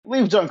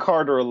Leave John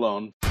Carter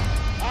alone.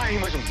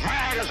 I'm as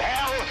mad as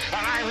hell,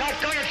 and I'm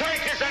not going to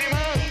take this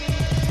anymore!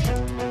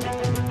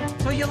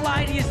 So you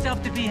lie to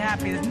yourself to be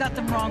happy. There's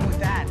nothing wrong with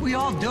that. We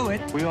all do it.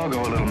 We all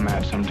go a little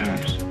mad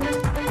sometimes.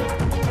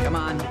 Come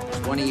on,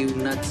 which one of you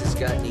nuts has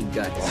got any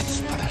guts? Let's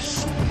put a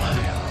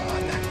smile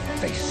on that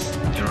face.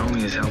 You're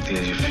only as healthy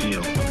as you feel.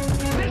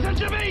 Listen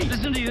to me!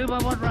 Listen to you by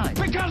what right?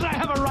 Because I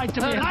have a right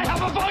to be, and I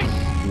have a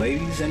voice!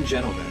 Ladies and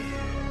gentlemen,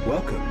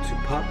 welcome to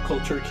Pop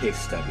Culture Case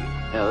Study.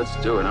 Yeah, let's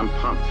do it. I'm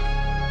pumped.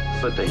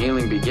 Let's let the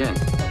healing begin.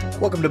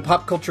 Welcome to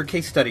Pop Culture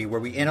Case Study, where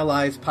we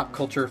analyze pop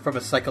culture from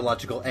a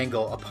psychological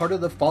angle, a part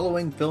of the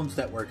following Films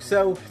Network.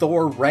 So,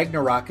 Thor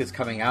Ragnarok is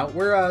coming out.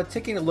 We're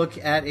taking a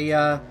look at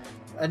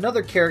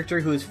another character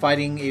who is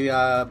fighting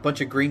a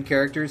bunch of green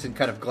characters in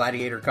kind of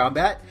gladiator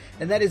combat,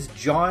 and that is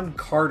John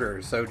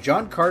Carter. So,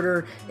 John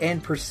Carter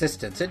and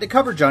Persistence. And to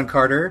cover John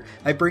Carter,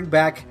 I bring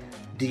back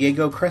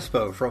Diego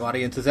Crespo from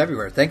Audiences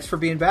Everywhere. Thanks for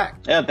being back.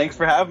 Yeah, thanks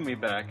for having me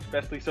back,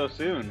 especially so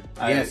soon.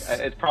 Yes.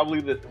 It's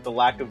probably the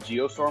lack of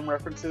Geostorm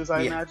references,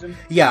 I imagine.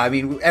 Yeah, I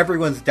mean,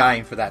 everyone's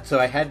dying for that, so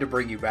I had to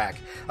bring you back.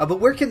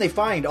 But where can they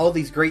find all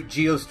these great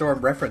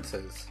Geostorm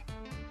references?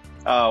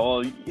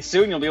 Well,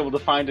 soon you'll be able to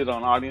find it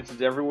on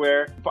Audiences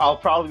Everywhere. I'll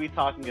probably be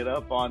talking it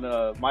up on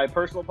my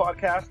personal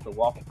podcast, The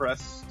Waffle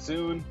Press,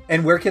 soon.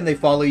 And where can they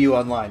follow you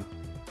online?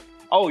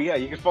 Oh, yeah,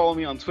 you can follow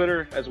me on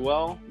Twitter as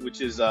well,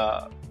 which is...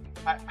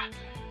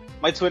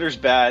 my Twitter's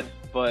bad,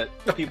 but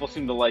people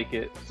seem to like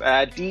it. It's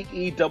at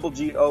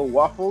DEGGO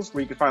Waffles,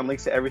 where you can find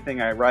links to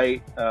everything I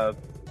write,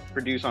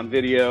 produce on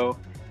video,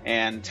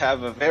 and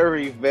have a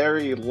very,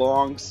 very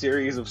long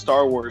series of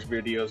Star Wars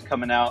videos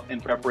coming out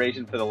in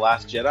preparation for The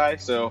Last Jedi,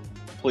 so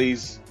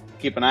please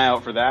keep an eye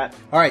out for that.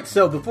 Alright,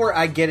 so before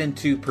I get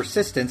into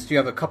Persistence, do you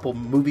have a couple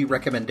movie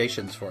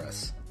recommendations for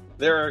us?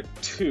 There are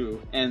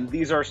two, and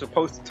these are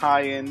supposed to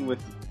tie in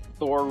with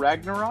Thor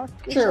Ragnarok?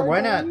 Sure,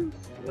 why not?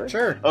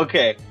 Sure.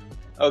 Okay.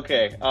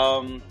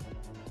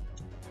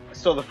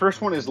 So the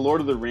first one is Lord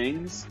of the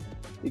Rings,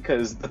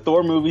 because the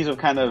Thor movies have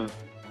kind of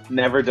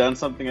never done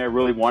something I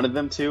really wanted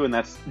them to, and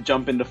that's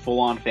jump into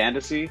full-on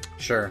fantasy.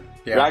 Sure,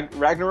 yeah.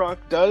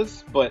 Ragnarok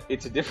does, but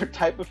it's a different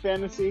type of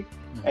fantasy,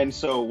 and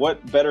so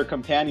what better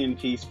companion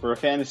piece for a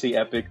fantasy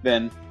epic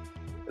than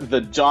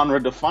the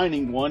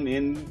genre-defining one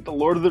in the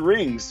Lord of the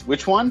Rings?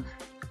 Which one?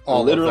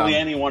 Literally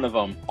any one of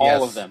them.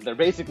 All of them. They're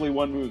basically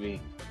one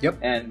movie. Yep.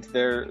 And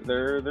they're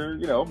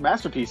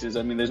masterpieces.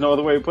 I mean, there's no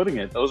other way of putting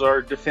it. Those are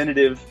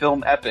definitive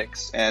film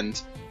epics, and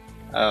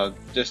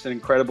just an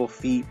incredible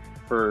feat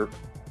for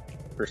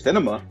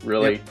cinema,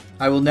 really. Yep.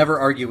 I will never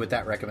argue with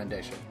that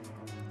recommendation.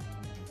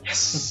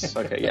 Yes.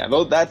 Okay, yeah.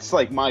 That's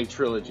like my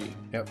trilogy.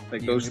 Yep.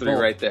 Like those three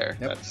right there.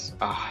 Yep.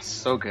 That's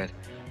so good.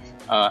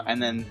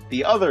 And then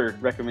the other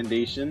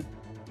recommendation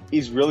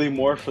is really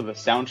more for the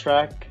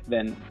soundtrack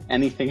than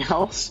anything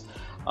else.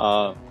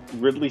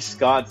 Ridley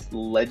Scott's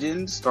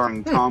Legend,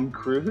 starring Tom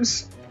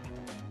Cruise.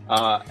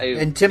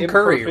 And Tim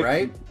Curry,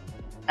 right?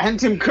 And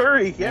Tim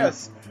Curry,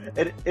 yes.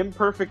 Yeah. An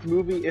imperfect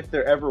movie if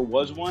there ever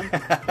was one.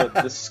 But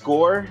the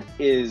score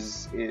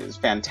is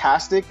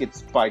fantastic.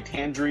 It's by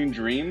Tangerine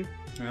Dream.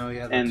 Oh,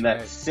 yeah, that's and that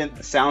right.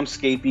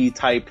 soundscapey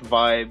type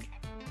vibe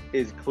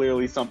is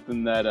clearly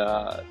something that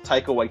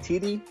Taika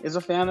Waititi is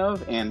a fan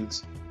of.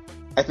 And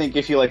I think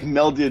if you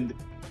melded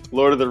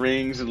Lord of the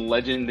Rings and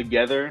Legend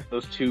together,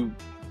 those two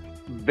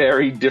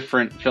very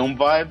different film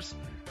vibes,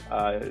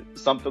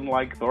 something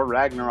like Thor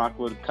Ragnarok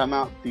would come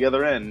out the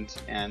other end,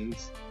 and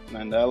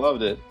I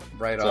loved it.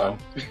 Right on.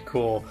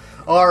 Cool.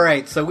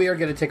 Alright, so we are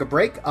going to take a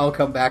break. I'll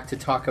come back to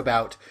talk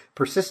about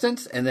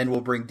Persistence, and then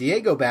we'll bring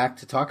Diego back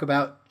to talk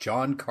about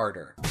John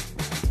Carter.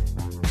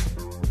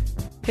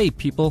 Hey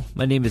people,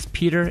 my name is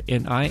Peter,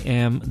 and I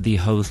am the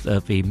host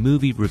of a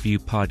movie review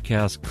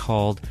podcast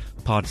called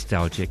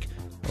Podstalgic.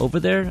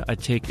 Over there, I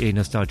take a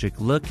nostalgic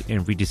look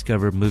and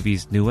rediscover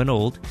movies new and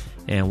old,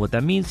 and what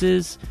that means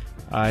is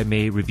I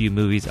may review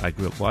movies I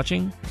grew up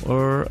watching,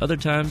 or other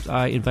times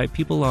I invite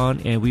people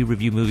on and we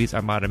review movies I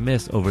might have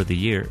missed over the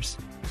years.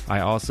 I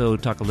also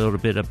talk a little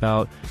bit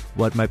about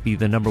what might be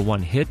the number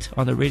one hit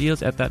on the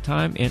radios at that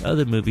time and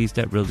other movies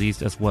that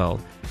released as well.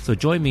 So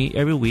join me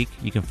every week.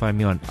 You can find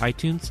me on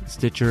iTunes,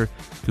 Stitcher,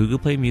 Google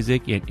Play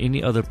Music, and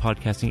any other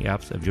podcasting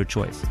apps of your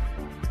choice.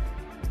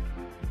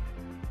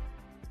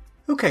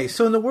 Okay,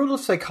 so in the world of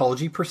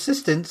psychology,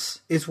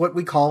 persistence is what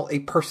we call a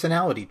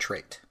personality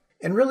trait.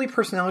 And really,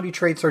 personality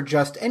traits are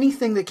just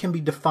anything that can be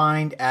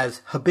defined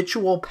as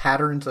habitual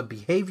patterns of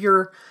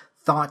behavior,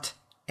 thought,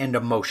 and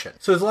emotion.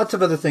 So there's lots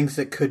of other things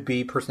that could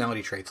be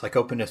personality traits, like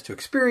openness to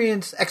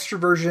experience,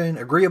 extroversion,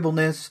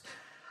 agreeableness,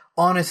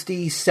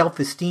 honesty,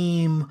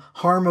 self-esteem,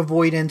 harm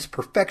avoidance,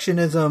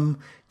 perfectionism,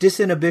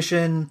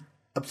 disinhibition,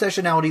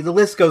 obsessionality, the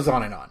list goes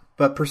on and on.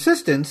 But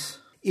persistence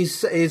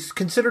is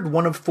considered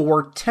one of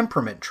 4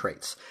 temperament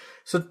traits.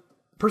 So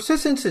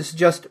persistence is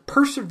just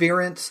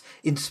perseverance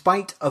in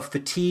spite of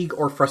fatigue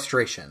or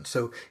frustration.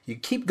 So you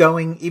keep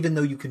going even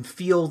though you can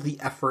feel the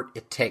effort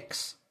it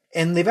takes.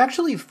 And they've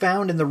actually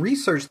found in the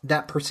research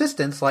that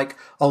persistence, like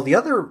all the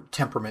other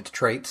temperament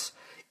traits,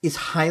 is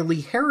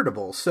highly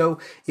heritable. So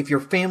if your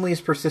family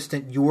is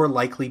persistent, you're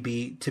likely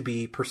to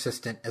be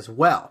persistent as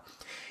well.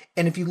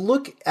 And if you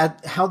look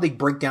at how they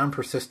break down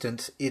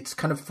persistence, it's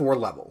kind of 4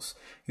 levels.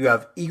 You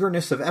have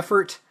eagerness of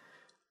effort,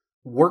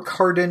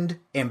 work-hardened,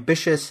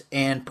 ambitious,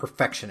 and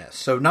perfectionist.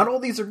 So not all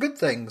these are good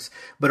things,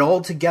 but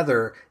all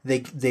together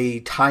they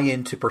tie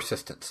into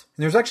persistence.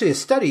 And there's actually a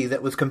study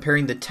that was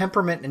comparing the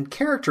temperament and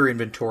character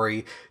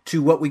inventory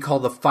to what we call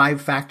the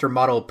 5-factor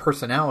model of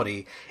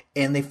personality,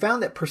 and they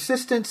found that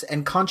persistence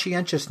and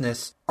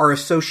conscientiousness are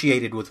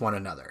associated with one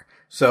another.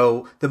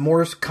 So the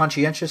more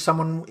conscientious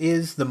someone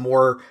is, the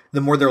more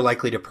they're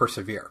likely to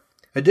persevere.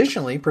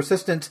 Additionally,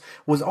 persistence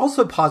was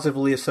also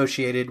positively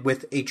associated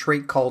with a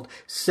trait called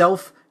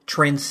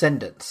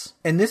self-transcendence.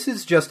 And this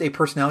is just a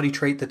personality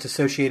trait that's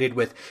associated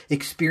with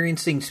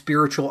experiencing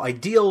spiritual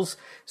ideals,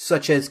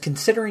 such as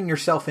considering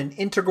yourself an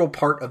integral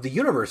part of the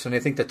universe. And I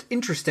think that's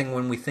interesting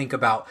when we think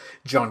about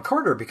John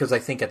Carter, because I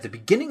think at the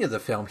beginning of the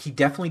film, he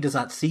definitely does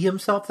not see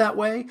himself that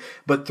way.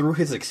 But through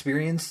his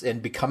experience in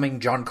becoming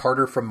John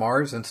Carter from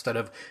Mars instead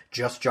of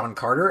just John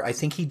Carter, I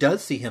think he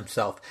does see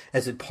himself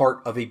as a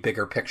part of a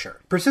bigger picture.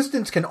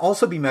 Persistence can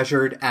also be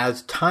measured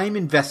as time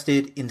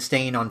invested in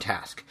staying on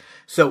task.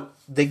 So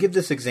they give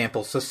this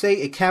example. So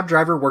say a cab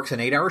driver works an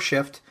 8-hour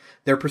shift.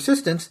 Their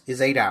persistence is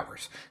 8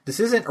 hours. This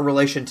isn't a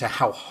relation to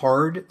how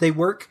hard they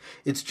work.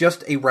 It's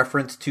just a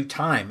reference to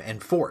time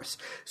and force.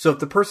 So if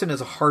the person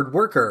is a hard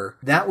worker,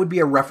 that would be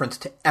a reference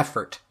to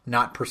effort,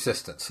 not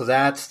persistence. So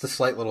that's the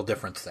slight little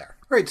difference there.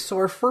 All right, so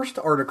our first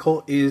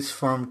article is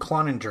from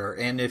Cloninger.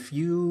 And if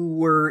you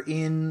were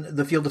in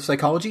the field of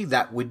psychology,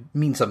 that would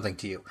mean something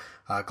to you.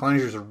 Cloninger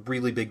is a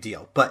really big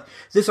deal. But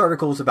this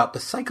article is about the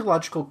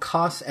psychological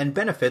costs and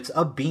benefits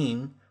of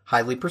being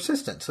highly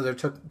persistent. So they're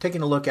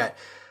taking a look at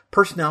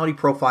personality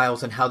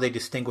profiles and how they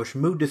distinguish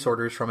mood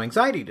disorders from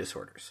anxiety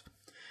disorders.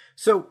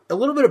 So a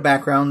little bit of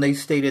background, they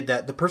stated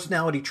that the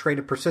personality trait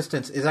of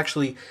persistence is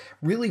actually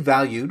really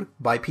valued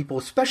by people,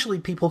 especially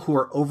people who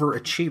are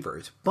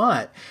overachievers,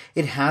 but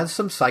it has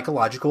some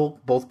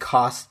psychological both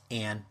costs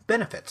and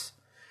benefits.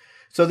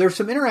 So there's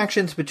some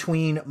interactions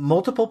between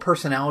multiple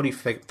personality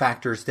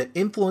factors that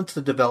influence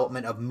the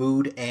development of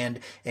mood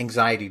and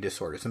anxiety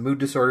disorders. A mood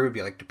disorder would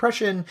be like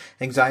depression,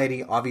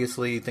 anxiety,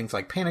 obviously things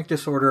like panic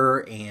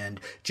disorder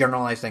and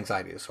generalized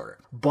anxiety disorder.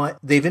 But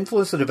they've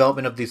influenced the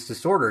development of these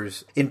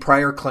disorders in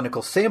prior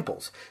clinical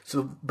samples.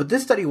 But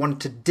this study wanted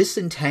to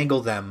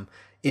disentangle them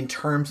in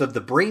terms of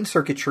the brain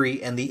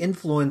circuitry and the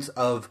influence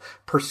of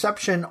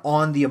perception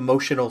on the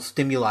emotional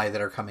stimuli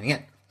that are coming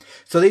in.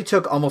 So they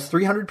took almost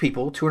 300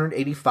 people,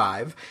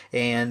 285,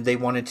 and they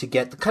wanted to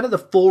get kind of the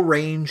full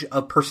range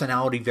of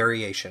personality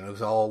variation. It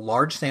was all a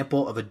large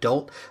sample of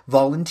adult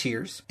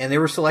volunteers, and they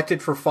were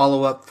selected for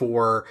follow-up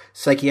for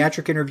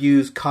psychiatric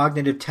interviews,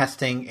 cognitive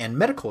testing, and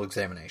medical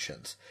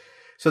examinations.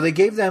 So they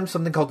gave them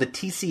something called the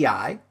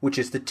TCI, which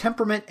is the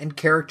Temperament and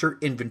Character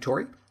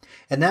Inventory,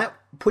 and that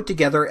put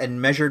together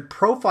and measured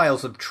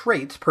profiles of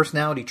traits,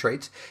 personality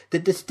traits,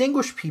 that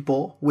distinguish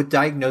people with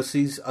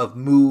diagnoses of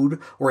mood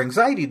or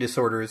anxiety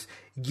disorders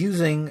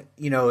using,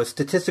 a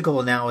statistical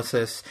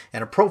analysis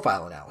and a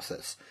profile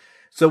analysis.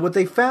 So what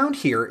they found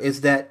here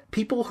is that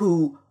people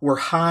who were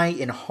high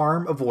in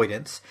harm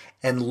avoidance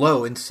and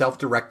low in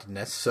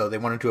self-directedness, so they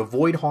wanted to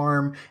avoid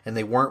harm and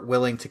they weren't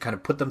willing to kind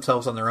of put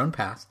themselves on their own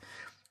path,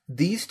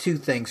 these two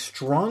things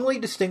strongly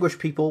distinguish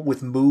people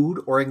with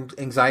mood or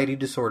anxiety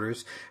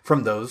disorders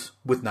from those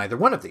with neither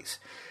one of these.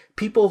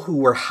 People who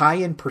were high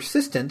in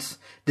persistence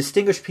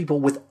distinguish people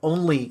with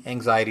only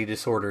anxiety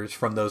disorders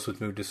from those with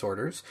mood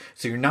disorders.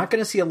 So you're not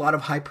going to see a lot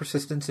of high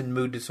persistence in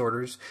mood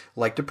disorders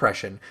like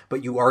depression,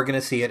 but you are going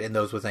to see it in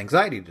those with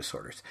anxiety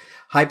disorders.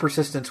 High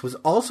persistence was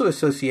also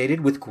associated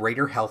with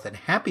greater health and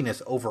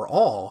happiness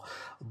overall,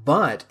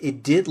 but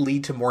it did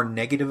lead to more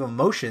negative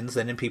emotions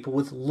than in people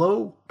with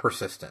low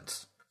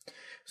persistence.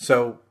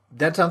 So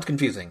that sounds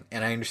confusing,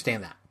 and I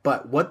understand that.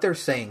 But what they're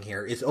saying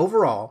here is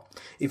overall,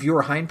 if you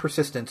are high in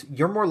persistence,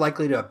 you're more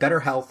likely to have better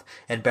health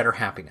and better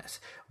happiness.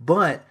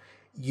 But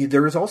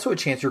there is also a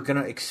chance you're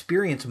going to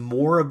experience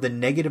more of the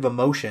negative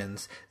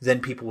emotions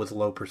than people with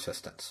low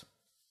persistence.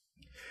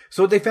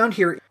 So what they found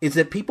here is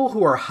that people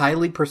who are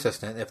highly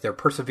persistent, if they're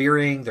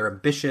persevering, they're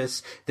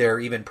ambitious, they're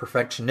even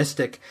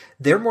perfectionistic,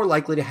 they're more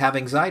likely to have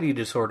anxiety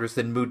disorders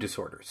than mood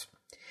disorders,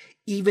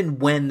 even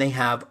when they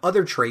have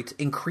other traits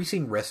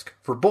increasing risk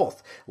for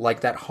both,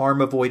 like that harm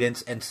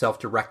avoidance and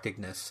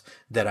self-directedness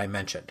that I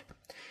mentioned.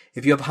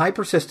 If you have high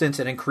persistence,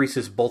 it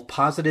increases both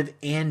positive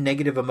and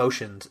negative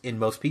emotions in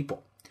most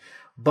people.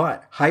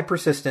 But high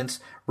persistence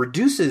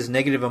reduces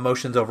negative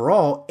emotions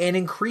overall and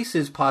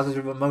increases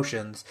positive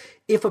emotions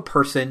if a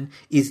person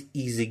is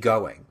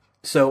easygoing.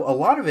 So a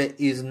lot of it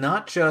is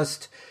not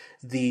just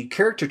the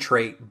character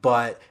trait,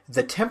 but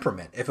the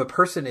temperament. If a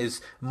person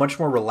is much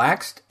more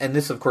relaxed, and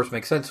this of course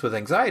makes sense with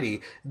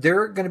anxiety,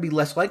 they're going to be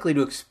less likely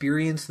to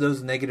experience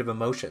those negative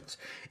emotions.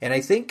 And I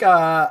think,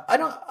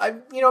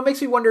 it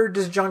makes me wonder,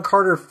 does John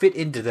Carter fit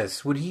into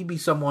this? Would he be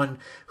someone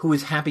who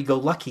is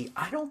happy-go-lucky?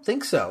 I don't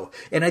think so.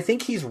 And I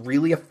think he's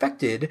really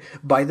affected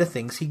by the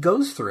things he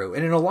goes through.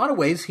 And in a lot of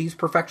ways, he's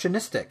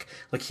perfectionistic.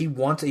 Like, he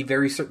wants a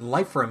very certain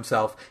life for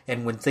himself,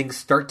 and when things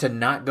start to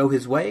not go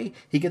his way,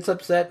 he gets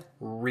upset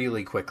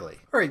really quickly.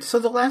 All right, so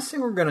the last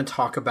thing we're going to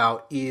talk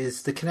about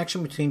is the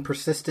connection between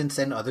persistence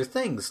and other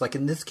things. Like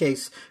in this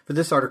case, for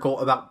this article,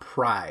 about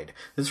pride.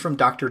 This is from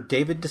Dr.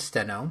 David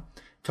DeSteno,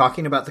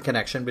 talking about the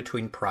connection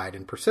between pride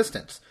and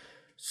persistence.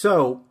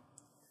 So,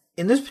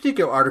 in this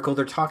particular article,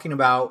 they're talking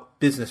about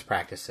business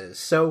practices.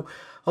 So,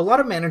 a lot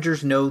of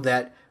managers know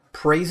that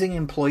praising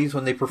employees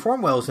when they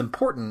perform well is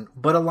important,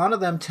 but a lot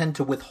of them tend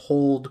to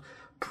withhold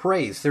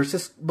praise. There's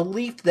this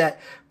belief that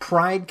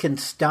pride can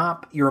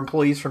stop your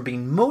employees from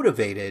being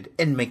motivated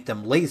and make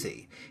them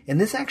lazy.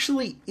 And this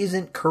actually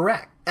isn't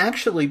correct.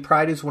 Actually,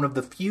 pride is one of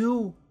the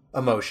few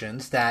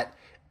emotions that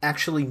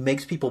actually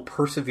makes people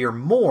persevere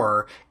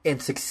more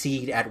and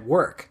succeed at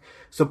work.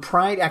 So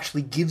pride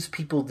actually gives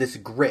people this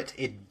grit.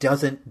 It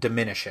doesn't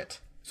diminish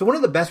it. So one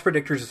of the best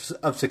predictors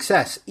of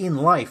success in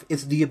life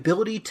is the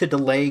ability to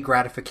delay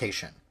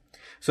gratification.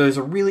 So there's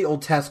a really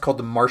old test called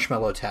the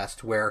marshmallow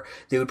test, where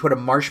they would put a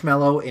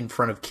marshmallow in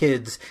front of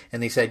kids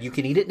and they said, you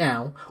can eat it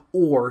now,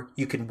 or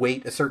you can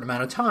wait a certain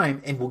amount of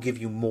time and we'll give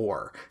you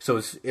more. So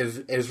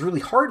it's really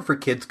hard for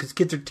kids because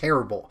kids are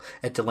terrible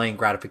at delaying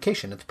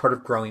gratification. It's part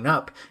of growing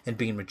up and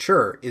being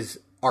mature is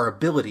our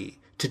ability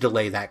to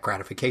delay that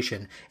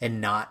gratification and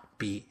not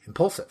be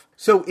impulsive.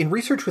 So in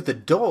research with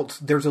adults,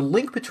 there's a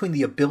link between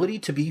the ability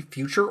to be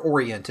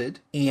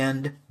future-oriented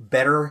and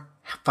better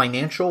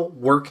financial,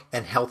 work,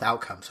 and health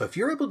outcomes. So if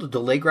you're able to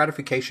delay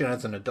gratification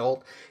as an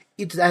adult,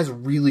 it has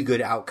really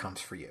good outcomes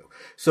for you.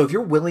 So if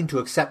you're willing to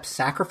accept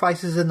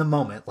sacrifices in the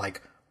moment,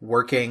 like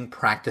working,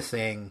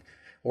 practicing,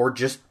 or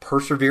just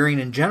persevering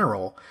in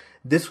general,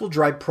 this will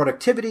drive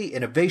productivity,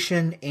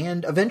 innovation,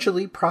 and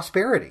eventually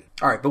prosperity.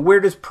 All right, but where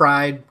does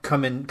pride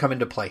come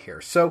into play here?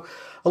 So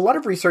a lot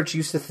of research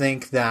used to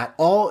think that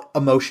all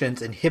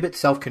emotions inhibit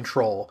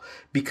self-control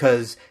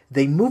because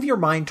they move your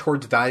mind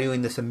towards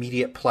valuing this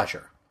immediate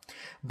pleasure.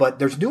 But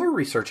there's newer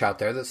research out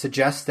there that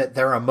suggests that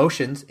there are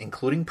emotions,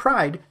 including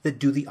pride, that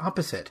do the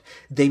opposite.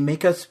 They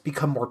make us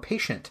become more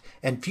patient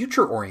and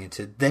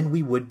future-oriented than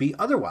we would be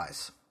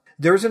otherwise.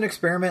 There's an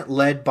experiment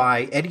led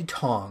by Eddie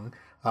Tong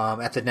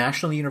at the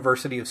National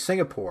University of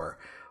Singapore,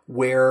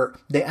 where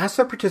they asked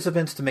their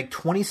participants to make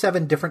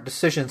 27 different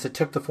decisions that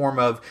took the form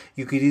of,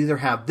 you could either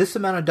have this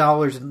amount of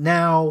dollars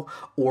now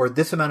or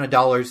this amount of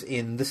dollars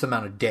in this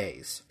amount of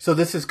days. So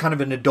this is kind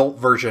of an adult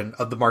version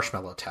of the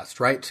marshmallow test,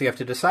 right? So you have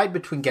to decide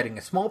between getting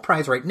a small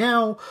prize right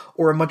now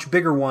or a much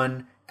bigger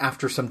one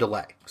after some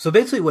delay. So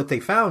basically what they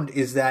found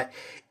is that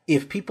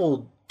if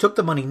people took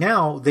the money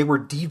now, they were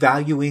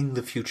devaluing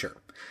the future.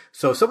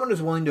 So if someone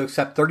is willing to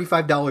accept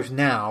 $35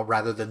 now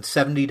rather than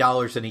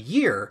 $70 in a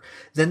year,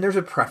 then there's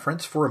a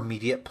preference for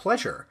immediate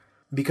pleasure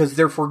because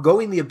they're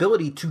foregoing the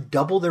ability to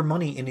double their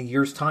money in a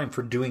year's time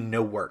for doing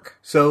no work.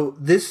 So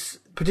this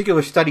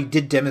particular study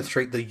did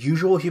demonstrate the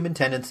usual human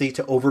tendency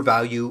to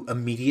overvalue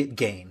immediate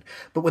gain.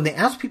 But when they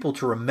asked people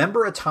to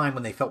remember a time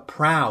when they felt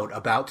proud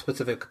about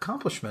specific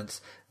accomplishments,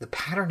 the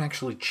pattern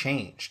actually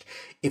changed.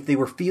 If they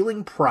were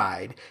feeling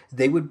pride,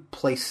 they would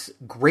place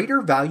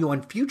greater value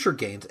on future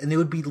gains, and they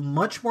would be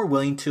much more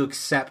willing to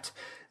accept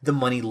the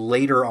money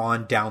later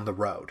on down the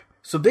road.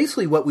 So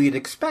basically what we'd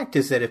expect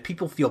is that if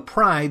people feel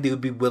pride, they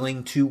would be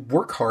willing to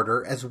work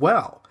harder as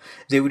well.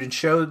 They would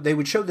show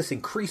this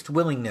increased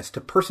willingness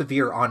to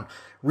persevere on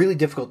really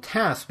difficult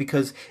tasks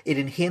because it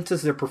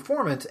enhances their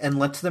performance and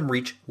lets them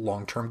reach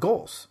long-term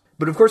goals.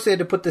 But of course they had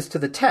to put this to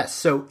the test.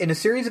 So in a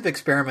series of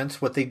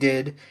experiments, what they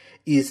did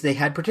is they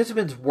had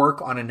participants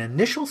work on an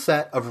initial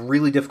set of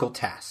really difficult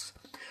tasks.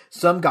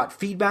 Some got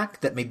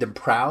feedback that made them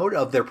proud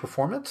of their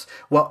performance,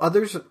 while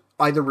others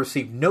either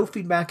received no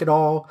feedback at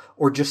all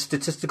or just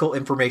statistical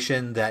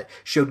information that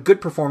showed good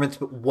performance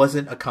but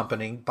wasn't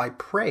accompanied by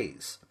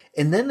praise.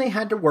 And then they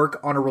had to work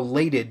on a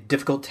related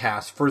difficult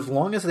task for as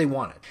long as they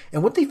wanted.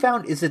 And what they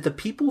found is that the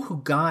people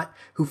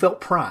who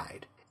felt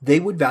pride, they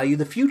would value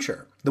the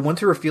future. The ones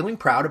who were feeling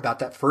proud about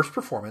that first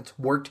performance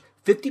worked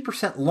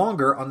 50%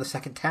 longer on the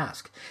second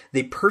task.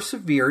 They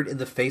persevered in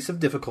the face of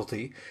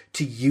difficulty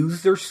to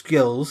use their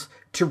skills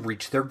to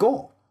reach their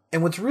goal.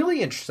 And what's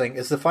really interesting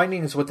is the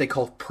finding is what they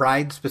call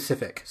pride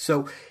specific.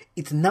 So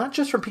it's not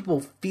just from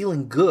people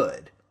feeling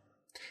good.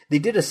 They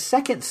did a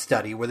second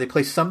study where they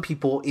placed some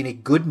people in a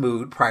good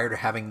mood prior to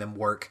having them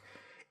work,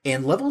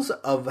 and levels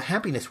of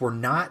happiness were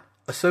not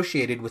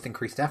associated with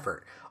increased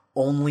effort.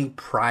 Only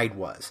pride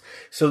was.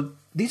 So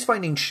these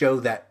findings show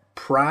that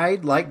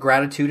pride, like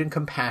gratitude and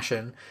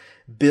compassion,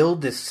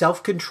 build this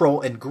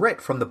self-control and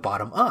grit from the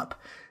bottom up.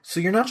 So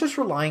you're not just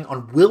relying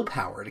on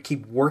willpower to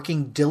keep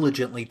working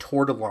diligently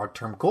toward a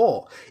long-term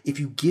goal. If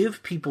you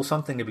give people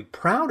something to be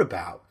proud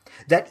about,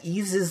 that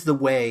eases the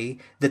way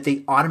that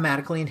they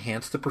automatically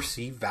enhance the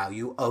perceived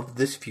value of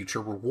this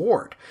future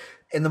reward.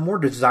 And the more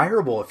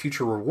desirable a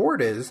future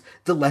reward is,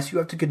 the less you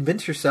have to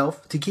convince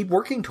yourself to keep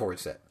working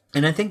towards it.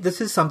 And I think this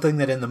is something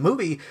that in the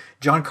movie,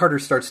 John Carter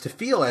starts to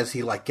feel as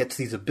he gets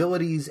these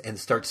abilities and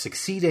starts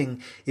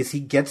succeeding, is he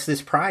gets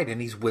this pride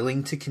and he's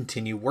willing to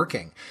continue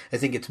working. I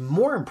think it's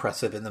more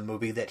impressive in the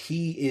movie that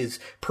he is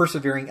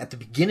persevering at the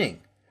beginning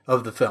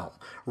of the film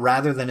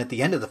rather than at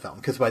the end of the film,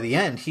 because by the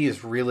end he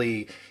is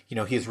really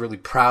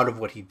proud of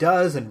what he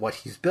does and what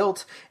he's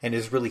built, and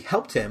has really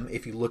helped him.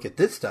 If you look at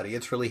this study,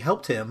 it's really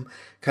helped him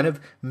kind of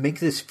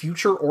make this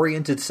future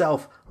oriented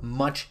self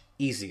much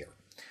easier.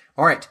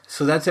 All right,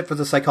 so that's it for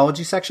the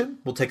psychology section.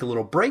 We'll take a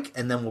little break,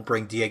 and then we'll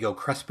bring Diego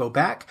Crespo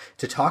back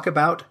to talk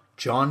about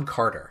John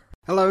Carter.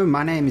 Hello,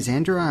 my name is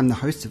Andrew. I'm the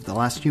host of The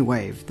Last New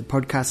Wave, the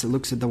podcast that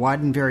looks at the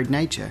wide and varied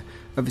nature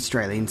of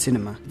Australian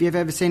cinema. If you've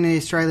ever seen an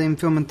Australian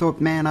film and thought,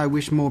 man, I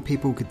wish more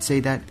people could see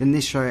that, then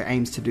this show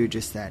aims to do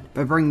just that.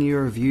 By bringing you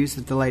reviews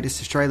of the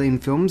latest Australian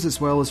films, as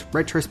well as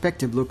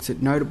retrospective looks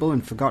at notable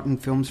and forgotten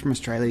films from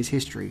Australia's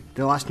history,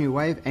 The Last New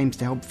Wave aims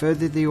to help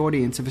further the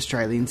audience of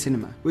Australian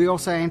cinema. We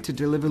also aim to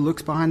deliver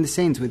looks behind the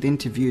scenes with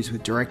interviews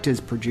with directors,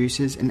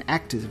 producers, and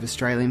actors of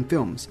Australian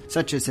films,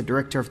 such as the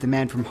director of The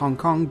Man from Hong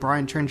Kong,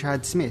 Brian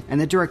Trenchard Smith, and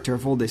the director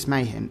of All This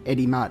Mayhem,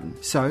 Eddie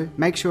Martin. So,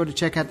 make sure to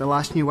check out The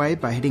Last New Wave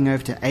by heading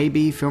over to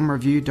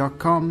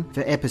abfilmreview.com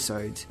for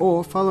episodes,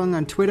 or following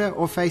on Twitter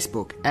or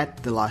Facebook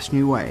at The Last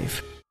New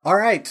Wave. All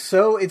right,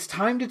 so it's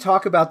time to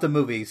talk about the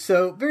movie.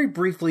 So, very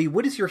briefly,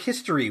 what is your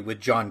history with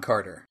John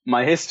Carter?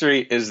 My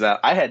history is that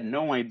I had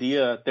no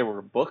idea there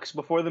were books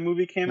before the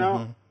movie came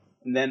out.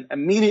 And then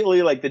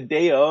immediately, the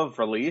day of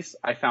release,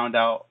 I found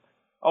out,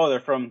 oh,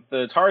 they're from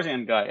the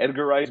Tarzan guy,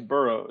 Edgar Rice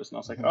Burroughs. And I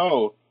was like,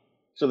 oh,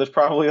 so there's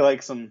probably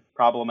some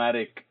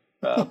problematic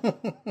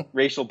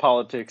racial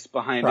politics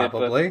behind it,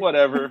 but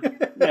whatever.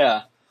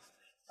 Yeah.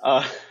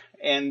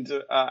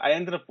 And I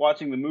ended up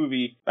watching the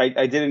movie.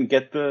 I didn't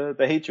get the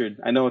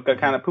hatred. I know it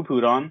got kind of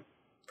poo-pooed on.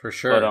 For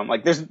sure.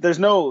 But there's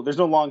no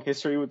long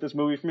history with this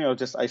movie for me.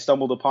 I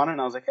stumbled upon it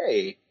and I was like,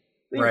 hey,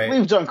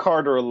 leave John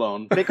Carter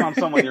alone. Pick on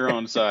someone your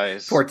own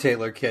size. Poor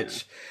Taylor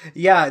Kitsch.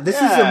 Yeah, this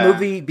is a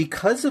movie,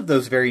 because of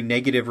those very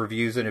negative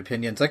reviews and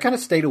opinions, I kind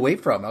of stayed away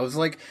from. I was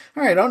like,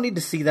 all right, I don't need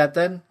to see that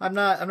then. I'm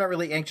not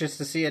really anxious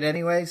to see it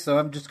anyway, so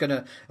I'm just going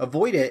to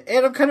avoid it.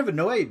 And I'm kind of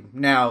annoyed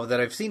now that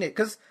I've seen it,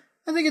 because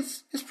I think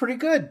it's pretty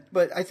good.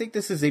 But I think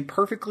this is a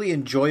perfectly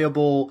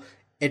enjoyable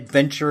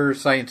adventure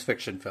science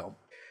fiction film.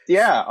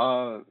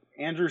 Yeah,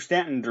 Andrew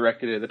Stanton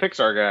directed it, the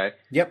Pixar guy.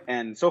 Yep.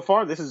 And so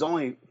far, this is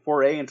only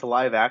foray into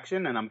live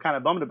action, and I'm kind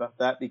of bummed about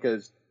that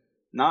because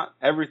not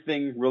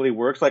everything really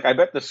works. I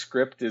bet the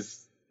script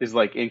is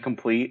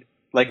incomplete.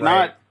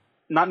 Not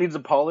needs a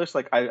polish.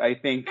 I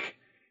think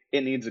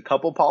it needs a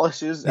couple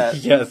polishes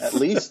at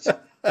least.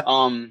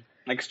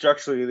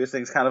 Structurally, this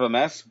thing's kind of a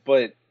mess,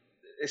 but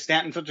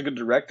Stanton's such a good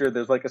director.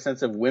 There's a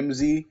sense of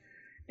whimsy.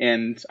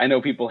 And I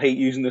know people hate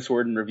using this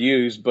word in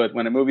reviews, but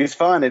when a movie's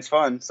fun, it's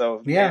fun.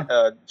 So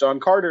yeah, John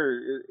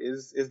Carter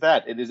is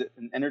that. It is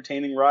an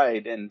entertaining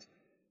ride, and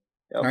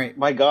right.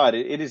 My God,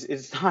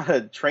 it's not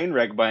a train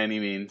wreck by any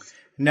means.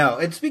 No,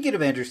 and speaking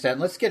of Andrew Stanton,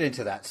 let's get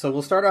into that. So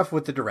we'll start off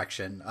with the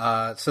direction.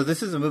 So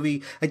this is a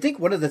movie, I think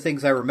one of the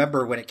things I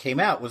remember when it came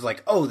out was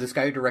oh, this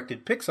guy who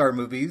directed Pixar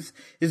movies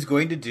is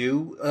going to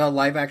do a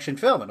live action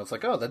film. And I was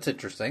like, oh, that's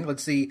interesting.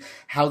 Let's see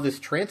how this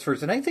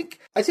transfers. And I think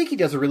he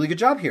does a really good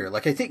job here. I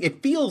think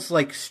it feels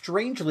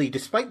strangely,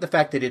 despite the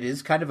fact that it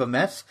is kind of a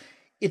mess,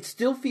 it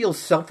still feels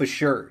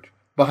self-assured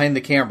behind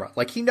the camera.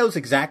 He knows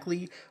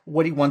exactly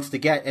what he wants to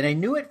get. And I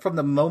knew it from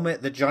the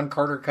moment that John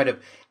Carter kind of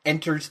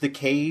enters the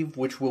cave,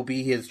 which will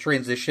be his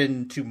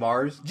transition to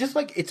Mars. Just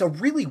it's a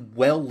really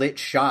well-lit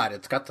shot.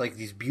 It's got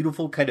these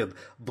beautiful kind of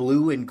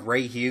blue and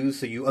gray hues,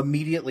 so you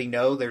immediately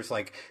know there's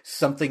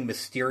something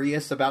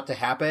mysterious about to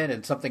happen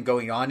and something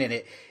going on in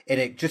it, and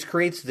it just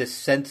creates this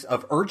sense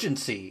of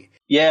urgency.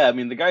 Yeah, I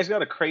mean, the guy's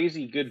got a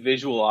crazy good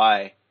visual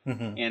eye.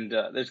 Mm-hmm. And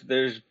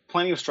there's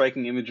plenty of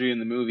striking imagery in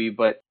the movie,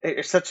 but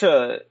it's such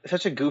a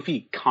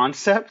goofy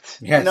concept.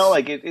 Yes.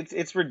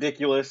 It's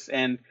ridiculous,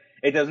 and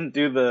it doesn't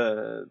do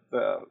the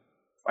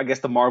I guess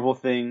the Marvel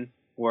thing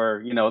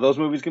where those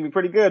movies can be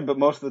pretty good, but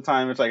most of the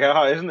time it's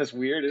oh, isn't this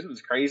weird? Isn't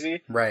this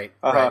crazy? Right.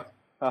 Right.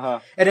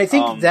 And I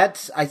think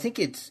I think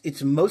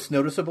it's most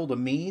noticeable to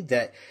me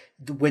that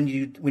when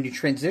you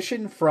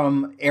transition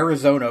from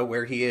Arizona,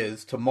 where he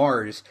is, to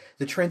Mars,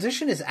 the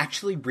transition is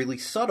actually really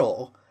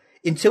subtle.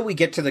 Until we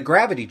get to the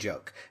gravity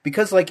joke.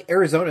 Because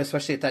Arizona,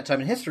 especially at that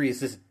time in history, is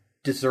this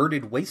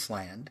deserted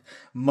wasteland,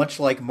 much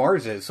like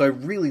Mars is. So I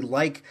really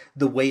like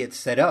the way it's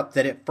set up,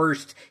 that at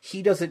first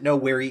he doesn't know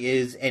where he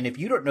is, and if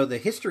you don't know the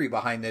history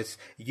behind this,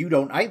 you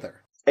don't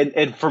either.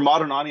 And for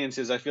modern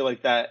audiences, I feel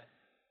that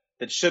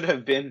should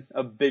have been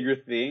a bigger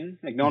thing.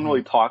 No one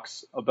really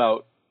talks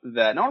about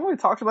that. No one really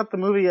talks about the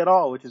movie at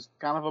all, which is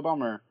kind of a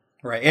bummer.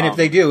 Right, and if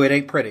they do, it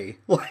ain't pretty.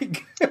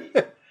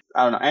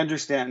 I don't know, Andrew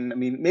Stanton. I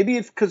mean, maybe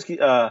it's because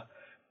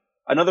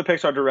another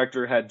Pixar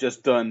director had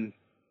just done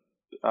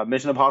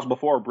Mission Impossible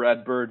 4,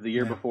 Brad Bird, the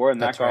year before,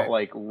 and that got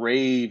like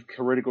rave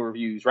critical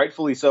reviews,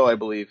 rightfully so, I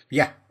believe.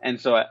 Yeah. And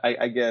so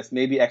I guess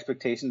maybe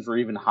expectations were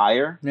even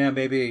higher. Yeah,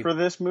 maybe for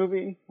this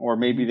movie, or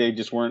maybe they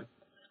just weren't.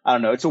 I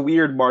don't know. It's a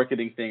weird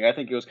marketing thing. I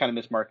think it was kind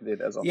of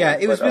mismarketed as a whole. Yeah,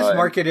 it was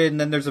mismarketed, and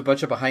then there's a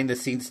bunch of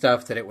behind-the-scenes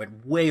stuff that it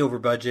went way over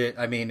budget.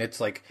 I mean, it's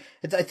like,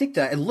 I think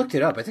that I looked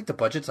it up. I think the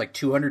budget's like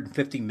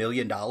 $250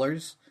 million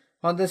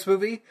on this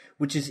movie,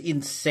 which is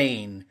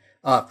insane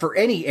for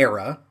any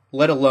era,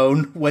 let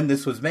alone when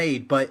this was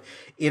made. But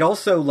it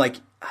also, like,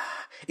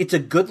 it's a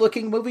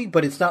good-looking movie,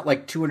 but it's not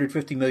like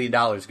 $250 million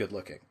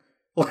good-looking.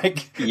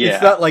 Like,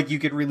 It's not like you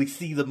could really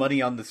see the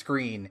money on the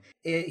screen.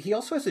 He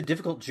also has a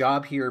difficult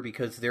job here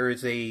because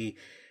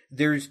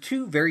there's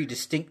two very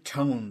distinct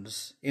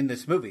tones in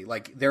this movie.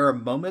 Like, there are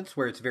moments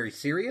where it's very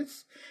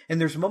serious,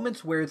 and there's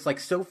moments where it's like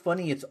so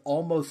funny it's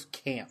almost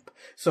camp.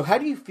 So how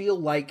do you feel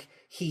like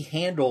he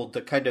handled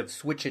the kind of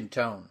switch in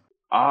tone?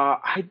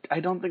 I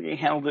don't think he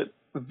handled it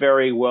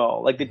very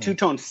well. Like, the two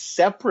tones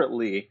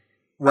separately,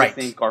 I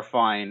think, are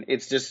fine.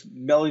 It's just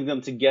melding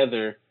them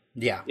together.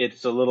 Yeah.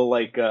 It's a little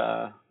like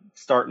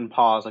start and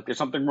pause. Like, there's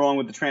something wrong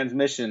with the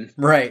transmission.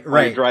 Right.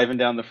 When you're driving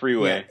down the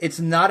freeway. Yeah. It's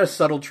not a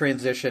subtle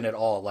transition at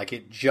all. Like,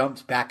 it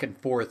jumps back and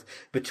forth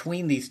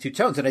between these two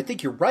tones. And I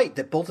think you're right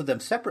that both of them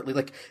separately,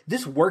 like,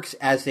 this works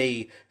as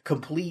a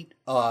complete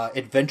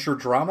adventure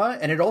drama,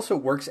 and it also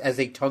works as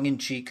a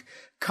tongue-in-cheek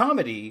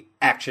comedy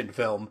action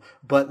film,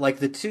 but like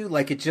the two,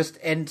 like it just,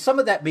 and some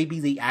of that may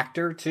be the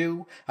actor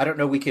too. I don't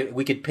know. We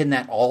could pin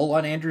that all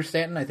on Andrew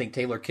Stanton. I think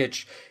Taylor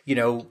Kitsch,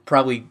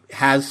 probably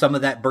has some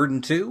of that burden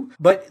too,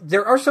 but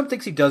there are some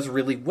things he does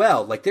really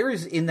well. Like there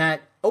is in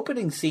that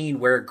opening scene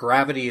where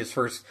gravity is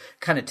first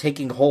kind of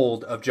taking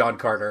hold of John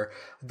Carter.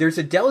 There's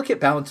a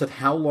delicate balance of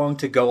how long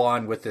to go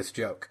on with this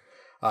joke.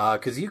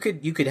 'Cause you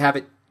could have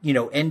it,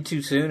 end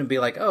too soon and be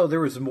like, oh, there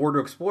was more to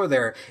explore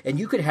there. And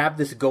you could have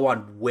this go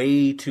on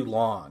way too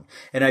long.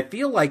 And I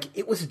feel like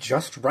it was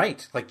just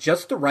right. Like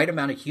just the right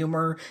amount of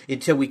humor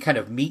until we kind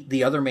of meet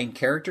the other main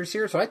characters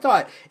here. So I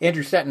thought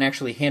Andrew Stanton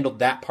actually handled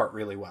that part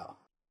really well.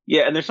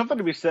 Yeah, and there's something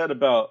to be said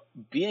about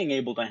being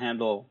able to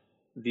handle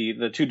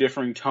the two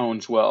differing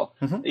tones well.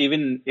 Mm-hmm.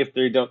 Even if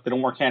they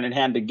don't work hand in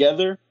hand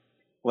together,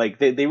 like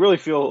they really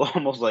feel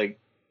almost like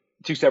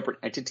two separate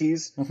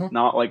entities,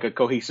 not like a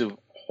cohesive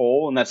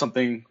whole, and that's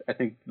something I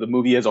think the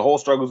movie as a whole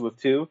struggles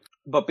with too.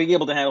 But being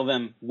able to handle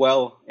them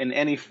well in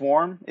any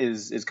form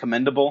is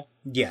commendable.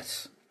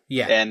 Yes.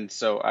 Yeah. And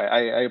so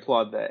I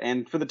applaud that.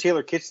 And for the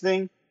Taylor Kitsch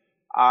thing,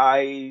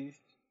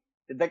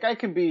 that guy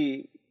can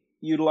be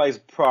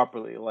utilized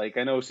properly. Like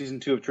I know season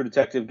 2 of True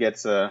Detective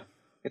gets a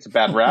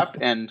bad rap,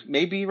 and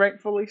maybe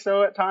rightfully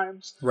so at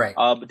times. Right.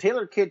 But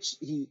Taylor Kitsch,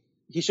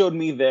 he showed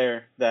me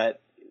there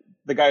that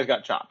the guy's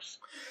got chops.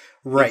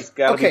 Right. He's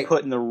got to be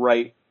put in the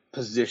right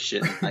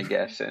position, I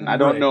guess, and I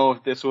don't know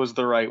if this was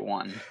the right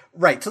one.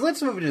 Right, so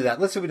let's move into that.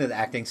 Let's move into the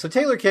acting. So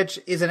Taylor Kitsch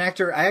is an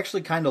actor I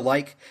actually kind of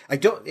like.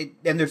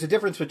 And there's a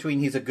difference between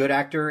he's a good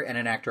actor and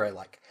an actor I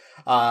like.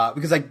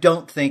 Because I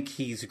don't think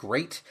he's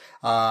great.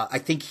 I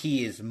think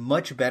he is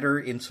much better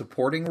in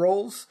supporting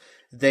roles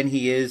than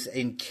he is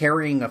in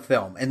carrying a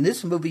film. And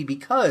this movie,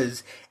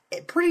 because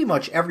pretty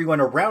much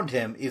everyone around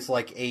him is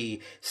like a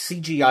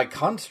CGI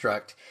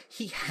construct,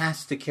 he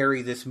has to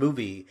carry this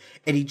movie.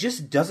 And he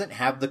just doesn't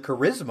have the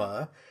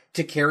charisma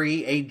to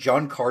carry a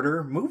John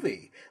Carter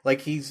movie.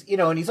 Like he's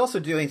also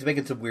he's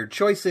making some weird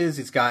choices.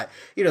 He's got,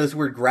 this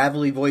weird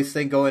gravelly voice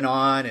thing going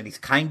on, and he's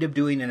kind of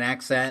doing an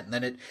accent, and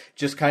then it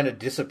just kind of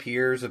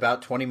disappears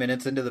about 20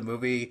 minutes into the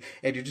movie.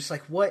 And you're just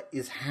like, what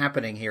is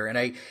happening here?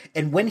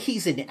 And when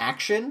he's in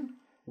action,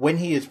 when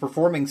he is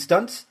performing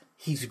stunts,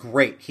 he's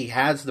great. He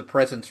has the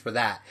presence for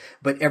that.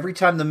 But every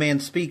time the man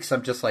speaks,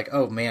 I'm just like,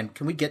 oh man,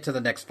 can we get to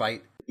the next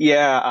fight?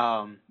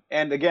 Yeah.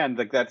 And again,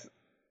 like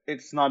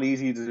it's not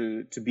easy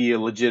to be a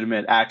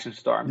legitimate action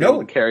star. Able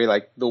to carry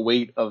like the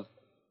weight of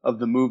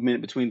the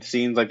movement between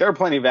scenes. Like there are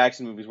plenty of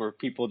action movies where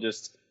people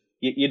just,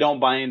 you don't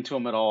buy into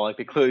them at all. Like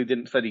they clearly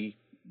didn't study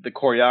the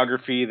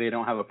choreography. They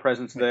don't have a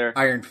presence there.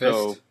 Iron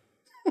Fist.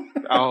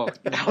 Oh,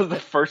 that was the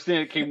first thing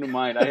that came to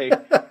mind.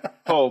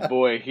 Oh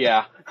boy,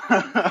 yeah.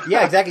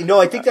 Yeah, exactly. No,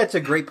 I think that's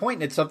a great point.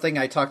 And it's something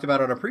I talked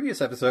about on a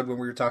previous episode when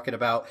we were talking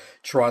about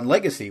Tron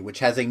Legacy, which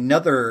has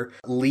another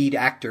lead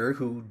actor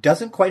who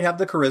doesn't quite have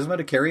the charisma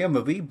to carry a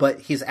movie,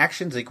 but his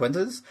action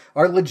sequences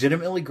are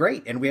legitimately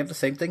great. And we have the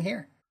same thing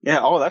here. Yeah.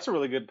 Oh, that's a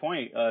really good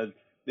point.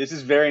 This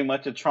is very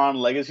much a Tron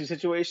Legacy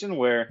situation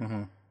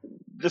where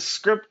the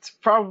script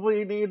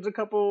probably needs a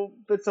couple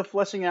bits of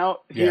fleshing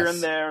out here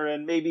and there,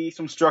 and maybe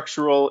some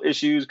structural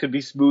issues could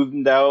be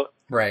smoothed out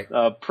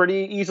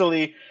pretty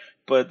easily.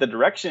 But the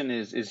direction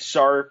is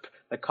sharp.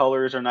 The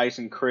colors are nice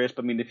and crisp.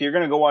 I mean, if you're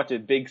going to go watch a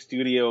big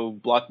studio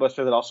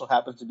blockbuster that also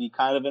happens to be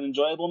kind of an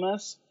enjoyable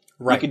mess,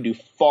 you can do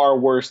far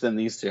worse than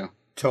these two.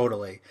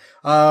 Totally.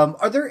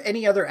 Are there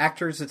any other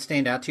actors that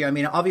stand out to you? I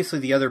mean, obviously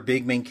the other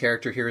big main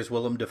character here is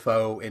Willem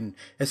Dafoe, in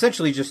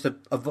essentially just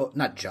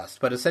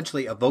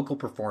essentially a vocal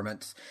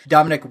performance.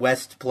 Dominic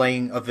West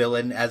playing a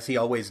villain as he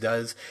always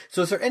does.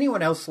 So is there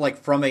anyone else, like,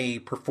 from a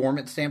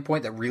performance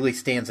standpoint that really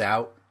stands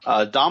out?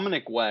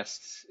 Dominic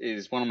West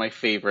is one of my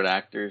favorite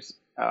actors.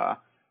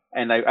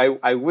 And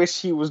I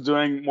wish he was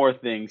doing more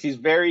things. He's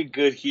very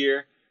good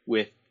here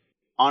with,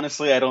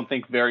 honestly, I don't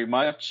think very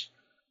much.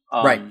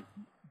 Right.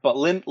 But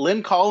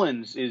Lynn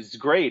Collins is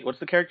great. What's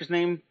the character's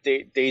name?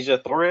 Deja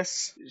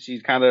Thoris.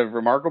 She's kind of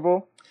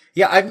remarkable.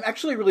 Yeah, I'm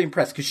actually really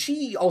impressed because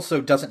she also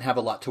doesn't have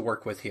a lot to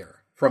work with here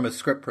from a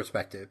script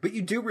perspective. But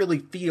you do really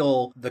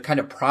feel the kind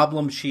of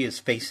problem she is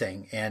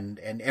facing and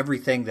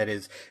everything that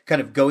is kind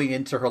of going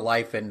into her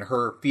life and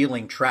her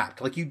feeling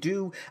trapped. Like you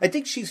do, I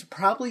think she's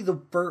probably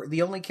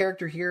the only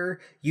character here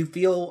you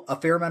feel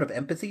a fair amount of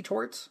empathy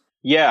towards.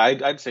 Yeah,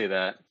 I'd say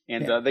that.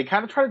 And they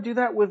kind of try to do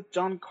that with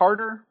John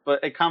Carter,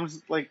 but it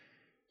comes like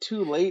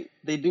too late.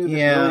 They do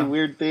this really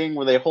weird thing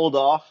where they hold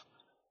off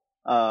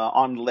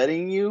on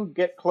letting you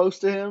get close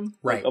to him,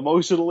 like,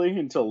 emotionally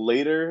until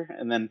later,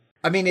 and then.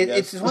 I mean,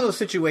 it's one of those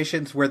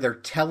situations where they're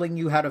telling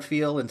you how to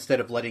feel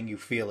instead of letting you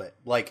feel it.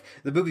 Like,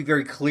 the movie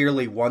very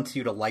clearly wants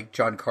you to like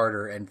John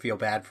Carter and feel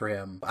bad for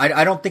him.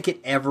 I don't think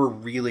it ever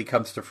really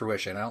comes to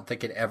fruition. I don't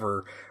think it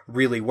ever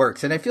really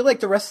works. And I feel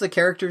like the rest of the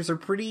characters are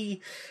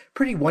pretty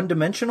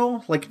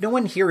one-dimensional. Like, no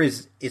one here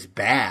is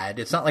bad.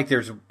 It's not like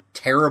there's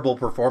terrible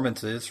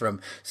performances from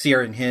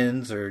Ciarán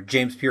Hinds or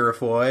James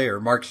Purefoy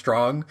or Mark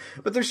Strong.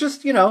 But there's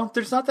just,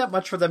 there's not that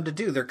much for them to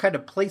do. They're kind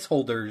of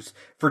placeholders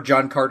for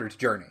John Carter's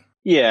journey.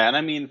 Yeah, and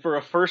I mean, for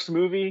a first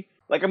movie,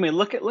 like, I mean,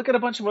 look at a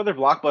bunch of other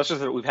blockbusters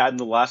that we've had in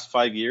the last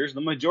 5 years.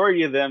 The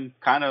majority of them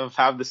kind of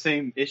have the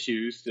same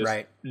issues.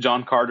 Just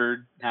John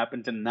Carter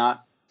happened to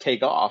not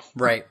take off.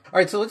 Right. All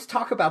right, so let's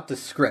talk about the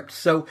script.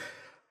 So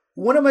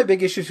one of my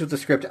big issues with the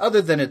script,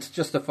 other than it's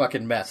just a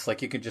fucking mess,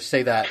 like you could just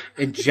say that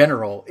in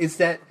general, is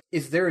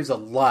there is a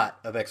lot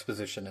of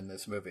exposition in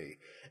this movie.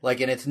 Like,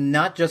 and it's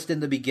not just in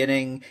the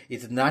beginning,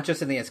 it's not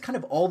just in the end, it's kind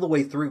of all the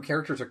way through.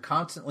 Characters are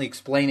constantly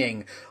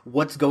explaining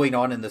what's going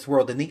on in this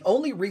world. And the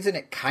only reason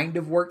it kind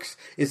of works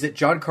is that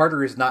John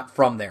Carter is not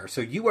from there.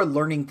 So you are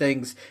learning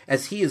things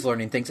as he is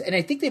learning things. And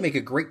I think they make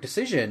a great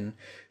decision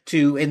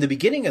to, in the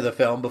beginning of the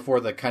film, before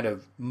the kind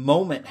of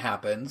moment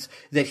happens,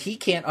 that he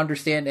can't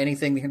understand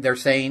anything they're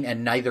saying,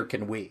 and neither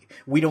can we.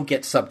 We don't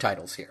get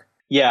subtitles here.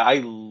 Yeah,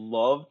 I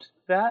loved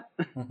that,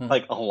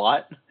 like, a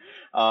lot.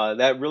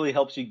 That really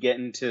helps you get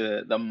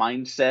into the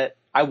mindset.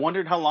 I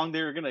wondered how long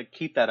they were going to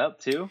keep that up,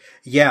 too.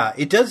 Yeah,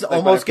 it does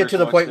almost get to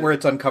the point where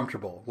it's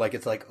uncomfortable. Like,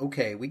 it's like,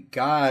 okay, we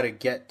gotta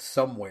get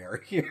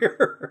somewhere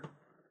here.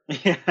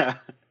 Yeah.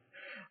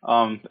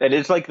 And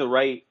it's like the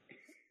right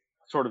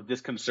sort of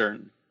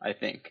disconcern, I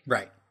think.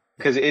 Right.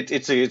 Because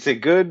it's a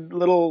good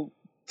little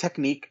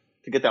technique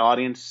to get the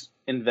audience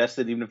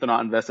invested, even if they're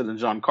not invested in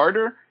John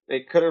Carter.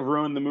 It could have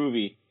ruined the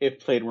movie if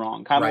played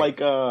wrong. Kind of like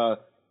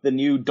the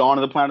new Dawn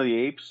of the Planet of the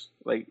Apes.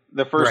 Like,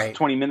 the first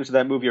 20 minutes of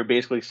that movie are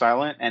basically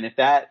silent, and if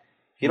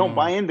you don't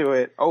buy into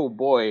it, oh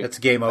boy. That's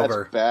game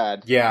over. That's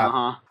bad.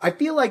 Yeah. I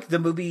feel like the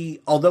movie,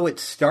 although it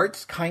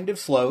starts kind of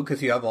slow,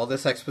 because you have all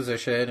this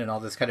exposition and all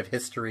this kind of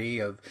history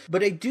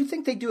but I do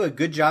think they do a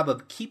good job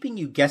of keeping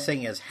you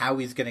guessing as how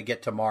he's going to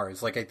get to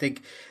Mars. Like, I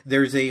think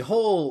there's a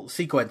whole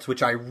sequence,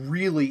 which I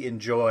really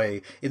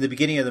enjoy, in the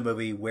beginning of the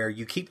movie, where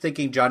you keep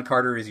thinking John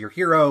Carter is your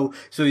hero,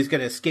 so he's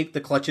going to escape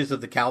the clutches of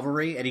the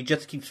cavalry, and he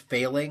just keeps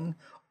failing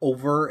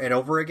over and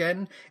over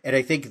again. And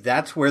I think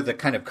that's where the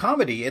kind of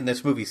comedy in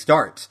this movie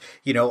starts.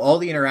 All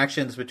the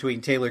interactions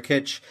between Taylor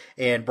Kitsch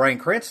and Bryan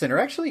Cranston are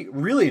actually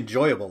really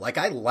enjoyable. Like,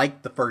 I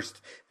like the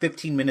first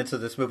 15 minutes of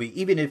this movie,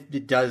 even if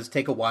it does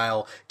take a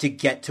while to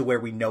get to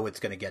where we know it's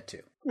going to get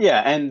to. Yeah,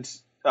 and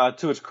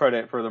to its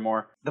credit,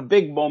 furthermore, the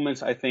big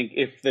moments, I think,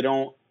 if they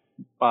don't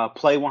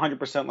play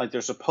 100% like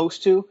they're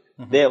supposed to,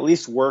 they at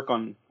least work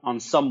on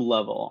some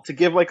level to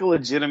give, like, a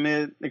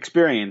legitimate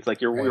experience. Like,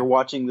 you're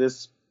watching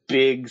this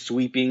big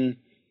sweeping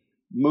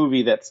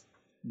movie that's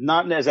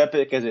not as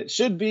epic as it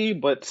should be,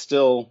 but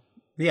still,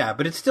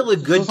 but it's still a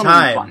good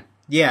time. Fun.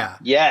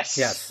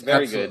 Yes,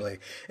 very absolutely. good.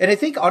 And I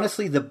think,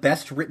 honestly, the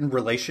best written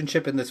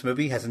relationship in this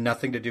movie has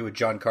nothing to do with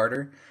John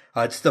Carter.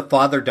 It's the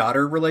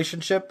father-daughter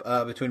relationship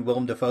between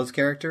Willem Dafoe's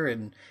character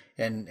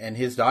and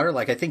his daughter.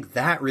 Like, I think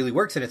that really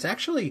works, and it's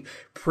actually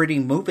pretty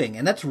moving,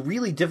 and that's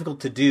really difficult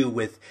to do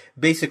with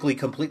basically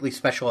completely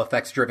special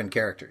effects driven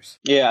characters.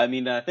 Yeah, I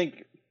mean, I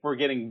think we're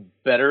getting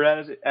better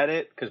at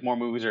it because more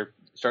movies are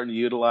starting to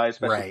utilize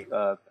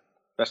special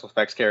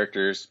effects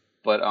characters.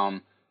 But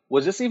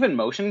was this even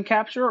motion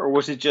capture, or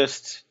was it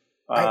just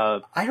I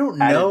don't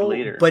know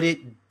later? But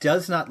it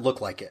does not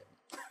look like it.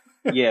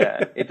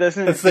 Yeah, it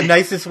doesn't. That's the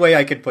nicest way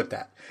I could put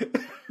that.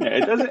 Yeah,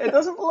 it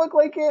doesn't look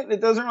like it.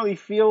 It doesn't really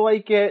feel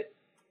like it.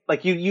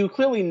 Like, you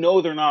clearly know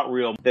they're not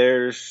real.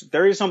 There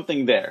is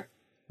something there,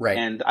 right?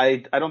 And I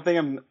don't think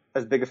I'm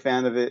as big a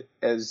fan of it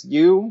as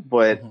you,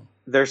 but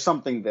there's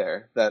something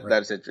there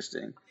that's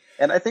interesting.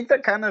 And I think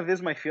that kind of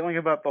is my feeling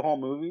about the whole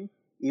movie,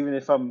 even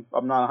if I'm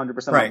not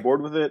 100% on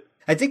board with it.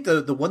 I think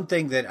the one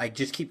thing that I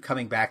just keep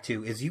coming back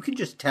to is you can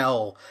just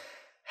tell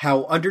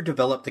how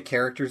underdeveloped the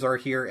characters are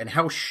here and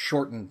how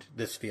shortened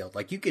this feels.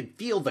 Like, you can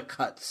feel the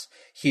cuts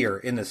here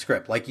in the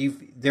script. Like,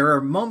 there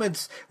are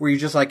moments where you're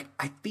just like,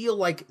 I feel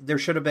like there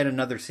should have been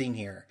another scene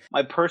here.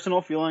 My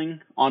personal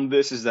feeling on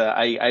this is that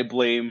I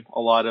blame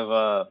a lot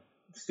of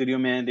studio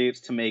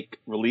mandates to make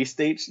release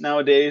dates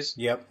nowadays.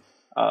 Yep.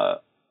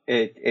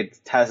 It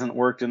hasn't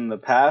worked in the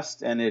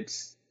past, and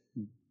it's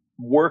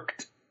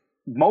worked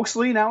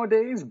mostly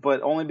nowadays,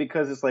 but only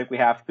because it's like we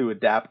have to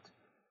adapt.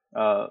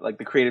 Like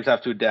the creatives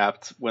have to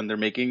adapt when they're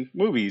making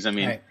movies. I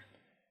mean, right.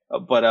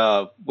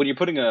 But when you're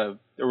putting a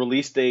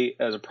release date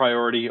as a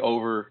priority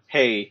over,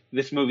 hey,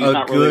 this movie's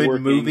not really working. A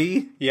good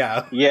movie?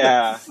 Yeah.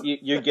 Yeah,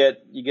 you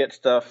get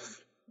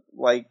stuff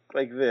like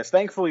this.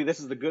 Thankfully,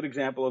 this is a good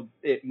example of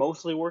it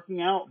mostly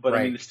working out, but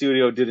I mean, the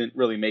studio didn't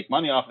really make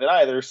money off of it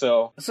either,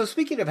 so... So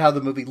speaking of how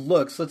the movie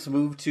looks, let's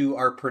move to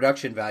our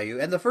production value.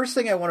 And the first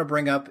thing I want to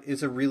bring up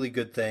is a really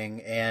good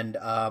thing, and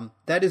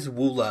that is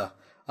Woola.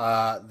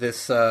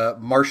 This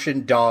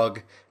Martian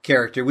dog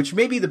character, which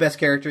may be the best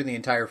character in the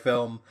entire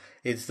film.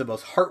 It's the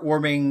most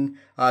heartwarming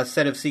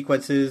set of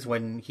sequences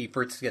when he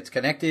first gets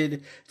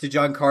connected to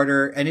John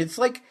Carter, and it's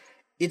like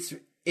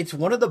it's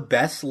one of the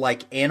best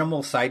like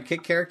animal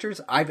sidekick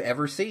characters I've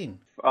ever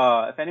seen.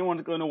 If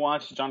anyone's going to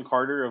watch John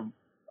Carter,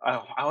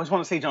 I always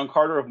want to say John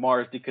Carter of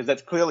Mars because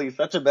that's clearly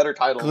such a better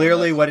title.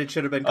 Clearly, what it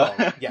should have been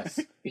called. Yes.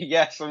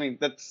 Yes, I mean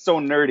that's so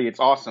nerdy. It's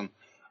awesome.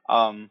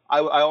 I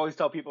always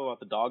tell people about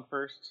the dog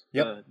first.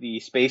 Yep. The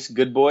space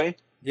good boy.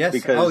 Yes.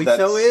 Because he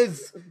so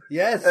is.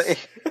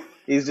 Yes.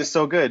 He's just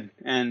so good,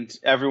 and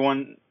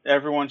everyone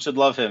should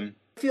love him.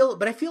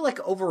 But I feel like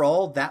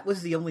overall that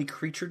was the only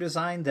creature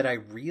design that I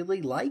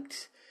really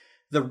liked.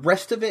 The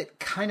rest of it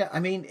kind of, I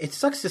mean, it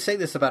sucks to say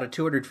this about a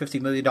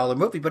 $250 million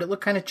movie, but it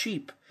looked kind of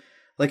cheap.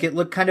 Like, it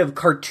looked kind of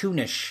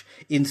cartoonish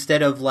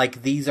instead of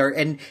like these are,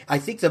 and I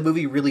think the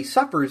movie really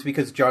suffers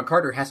because John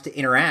Carter has to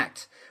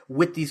interact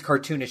with these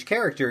cartoonish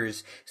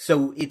characters,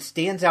 so it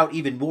stands out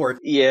even more.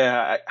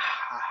 Yeah,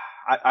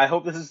 I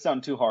hope this doesn't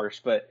sound too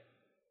harsh, but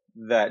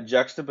that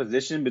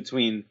juxtaposition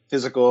between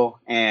physical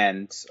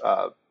and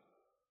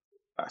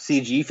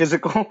CG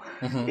physical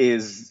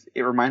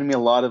it reminded me a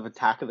lot of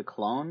Attack of the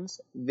Clones.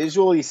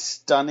 Visually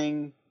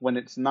stunning when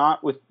it's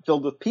not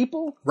filled with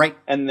people. Right.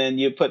 And then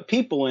you put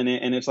people in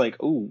it and it's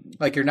like, ooh.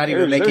 Like you're not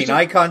even making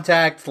eye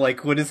contact.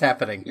 Like, what is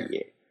happening here?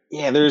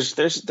 Yeah, there's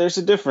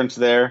a difference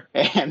there.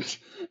 And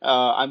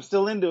I'm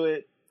still into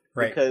it.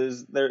 Right.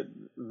 Because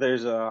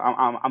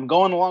I'm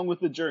going along with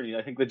the journey.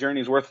 I think the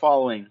journey is worth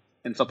following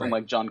in something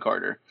like John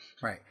Carter.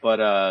 Right.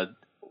 But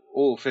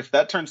if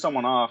that turns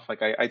someone off,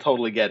 like I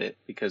totally get it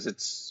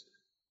because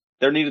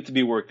there needed to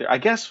be work there. I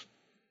guess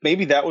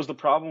maybe that was the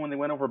problem when they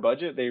went over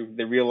budget. They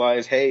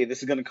realized, hey, this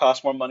is going to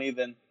cost more money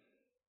than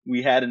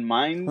we had in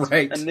mind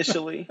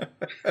initially.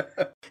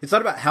 It's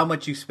not about how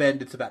much you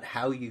spend, it's about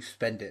how you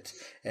spend it.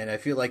 And I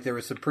feel like there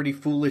was some pretty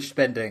foolish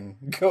spending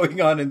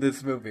going on in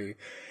this movie.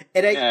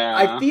 And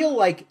I feel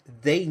like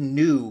they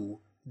knew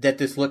that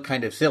this looked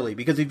kind of silly,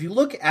 because if you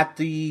look at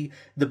the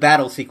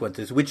battle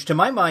sequences, which to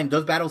my mind,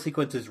 those battle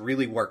sequences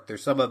really work. They're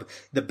some of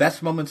the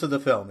best moments of the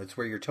film. It's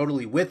where you're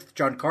totally with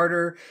John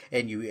Carter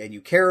and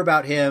you care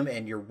about him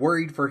and you're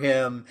worried for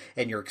him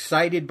and you're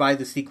excited by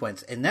the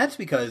sequence. And that's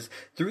because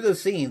through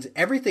those scenes,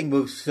 everything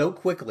moves so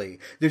quickly.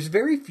 There's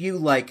very few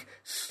like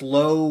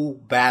slow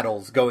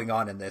battles going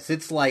on in this.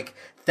 It's like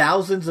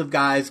thousands of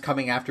guys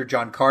coming after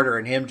John Carter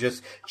and him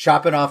just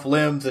chopping off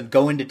limbs and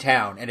going to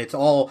town. And it's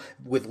all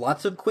with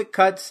lots of quick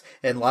cuts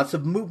and lots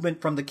of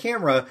movement from the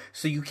camera,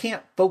 so you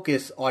can't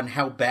focus on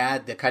how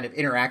bad the kind of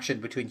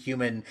interaction between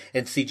human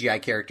and CGI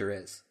character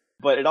is.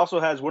 But it also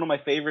has one of my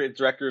favorite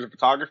directors of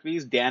photography,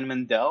 Dan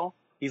Mandel.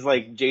 He's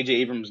like J.J.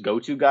 Abrams'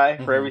 go-to guy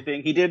for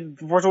everything. He did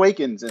Force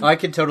Awakens. And I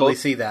can totally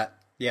see that.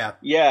 Yeah.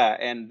 Yeah,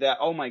 and that,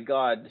 oh my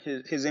God,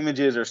 his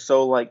images are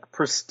so like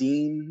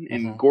pristine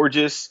and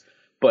gorgeous.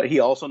 But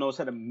he also knows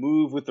how to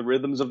move with the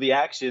rhythms of the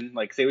action.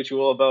 Like, say what you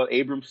will about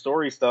Abrams'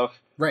 story stuff.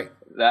 Right.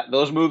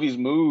 Those movies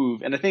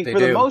move. And I think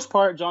the most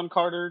part, John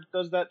Carter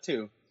does that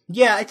too.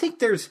 Yeah, I think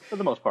there's, for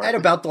the most part, at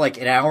about like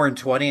an hour and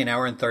 20, an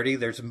hour and 30,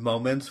 there's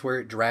moments where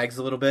it drags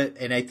a little bit.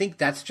 And I think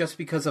that's just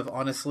because of,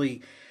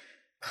 honestly,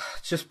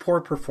 just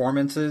poor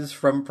performances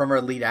from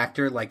our lead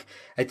actor. Like,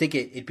 I think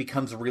it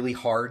becomes really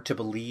hard to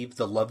believe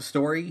the love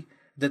story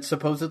that's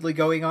supposedly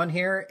going on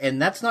here, and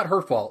that's not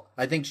her fault.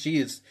 I think she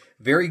is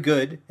very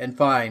good and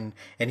fine,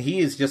 and he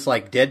is just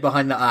like dead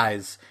behind the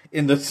eyes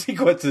in the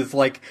sequences.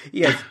 Like,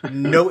 he has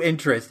no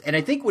interest. And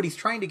I think what he's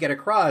trying to get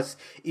across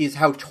is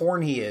how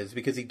torn he is,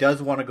 because he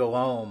does want to go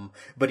home,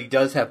 but he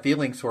does have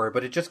feelings for her.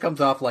 But it just comes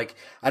off like,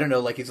 I don't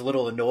know, like he's a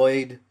little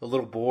annoyed, a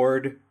little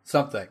bored,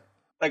 something.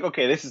 Like,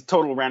 okay, this is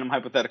total random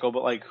hypothetical,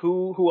 but like,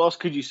 who else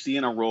could you see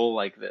in a role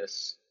like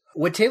this?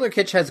 What Taylor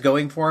Kitsch has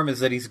going for him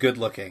is that he's good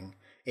looking.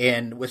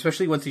 And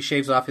especially once he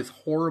shaves off his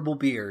horrible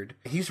beard,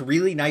 he's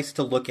really nice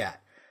to look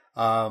at.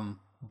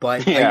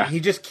 But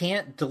he just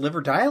can't deliver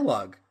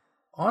dialogue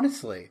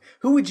honestly.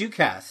 Who would you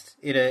cast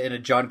in a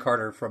John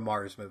Carter from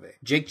Mars movie?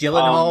 Jake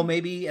Gyllenhaal,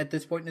 maybe, at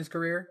this point in his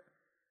career?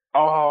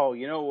 Oh,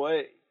 you know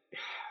what?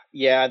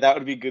 Yeah, that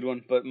would be a good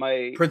one. But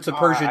my Prince of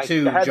Persia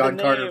 2, John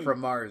Carter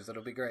from Mars.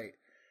 That'll be great.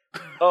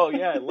 Oh,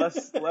 yeah,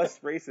 less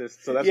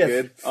racist, so that's yes,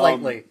 good.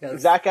 Slightly.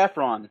 Yes. Zac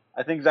Efron.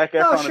 I think Zac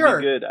Efron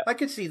would be good. I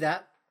could see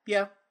that.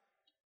 Yeah.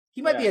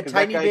 He might be a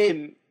tiny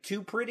bit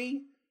too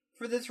pretty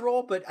for this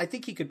role, but I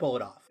think he could pull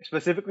it off.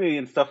 Specifically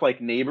in stuff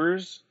like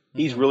Neighbors,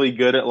 he's really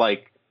good at,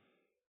 like,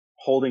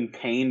 holding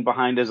pain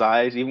behind his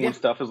eyes, even when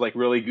stuff is, like,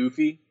 really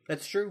goofy.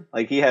 That's true.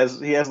 Like, he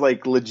has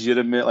like,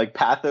 legitimate, like,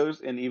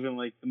 pathos and even,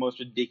 like, the most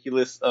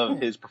ridiculous of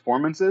his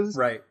performances.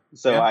 Right.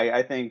 So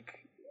I think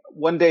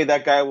one day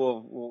that guy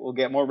will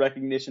get more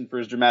recognition for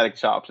his dramatic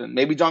chops, and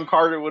maybe John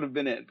Carter would have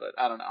been it, but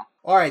I don't know.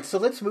 All right, so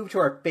let's move to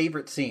our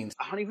favorite scenes.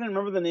 I don't even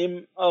remember the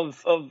name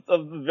of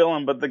the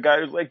villain, but the guy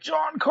who's like,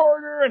 John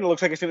Carter, and it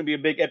looks like it's going to be a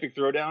big epic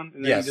throwdown,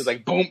 and then he's just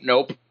like, boom,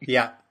 nope.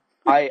 Yeah.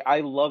 I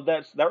love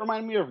that. That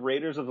reminded me of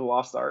Raiders of the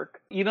Lost Ark.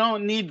 You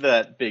don't need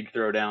that big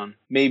throwdown.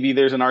 Maybe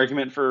there's an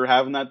argument for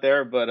having that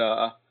there,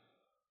 but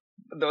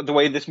the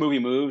way this movie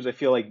moves, I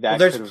feel like that.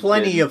 Well, there's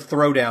plenty of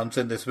throwdowns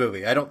in this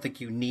movie. I don't think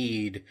you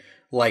need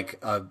like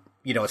a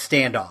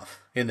standoff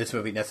in this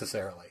movie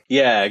necessarily.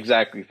 Yeah,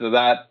 exactly. So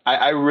that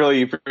I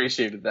really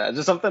appreciated that.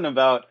 Just something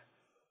about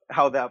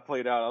how that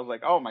played out. I was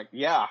like, oh my,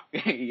 yeah,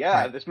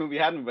 right. This movie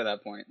had me by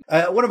that point.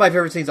 One of my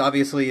favorite scenes,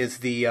 obviously, is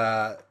the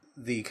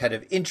kind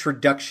of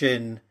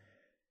introduction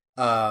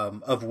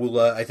of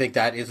Woola. I think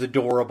that is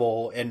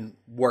adorable and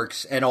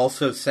works, and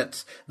also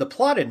sets the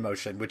plot in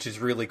motion, which is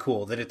really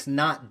cool. That it's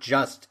not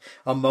just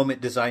a moment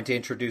designed to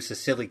introduce a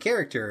silly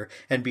character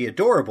and be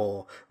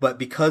adorable, but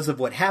because of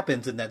what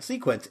happens in that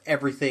sequence,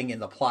 everything in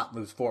the plot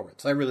moves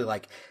forward. So I really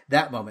like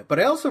that moment. But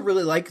I also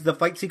really like the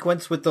fight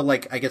sequence with the,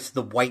 like, I guess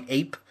the white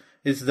ape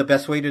is the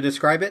best way to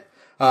describe it.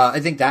 I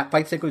think that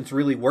fight sequence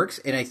really works,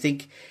 and I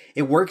think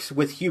it works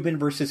with human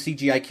versus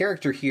CGI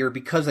character here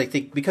because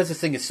this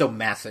thing is so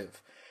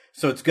massive.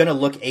 So it's going to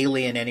look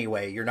alien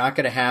anyway. You're not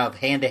going to have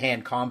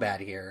hand-to-hand combat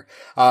here.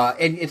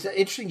 And it's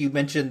interesting you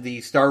mentioned the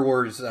Star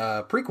Wars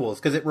prequels,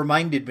 because it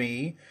reminded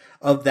me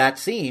of that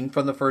scene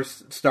from the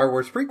first Star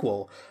Wars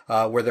prequel,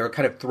 where they're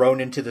kind of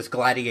thrown into this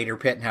gladiator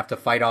pit and have to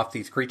fight off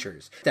these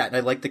creatures. And I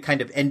like the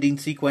kind of ending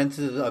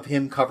sequences of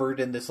him covered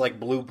in this like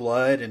blue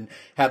blood and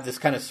have this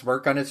kind of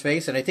smirk on his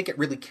face. And I think it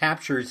really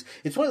captures,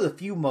 it's one of the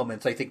few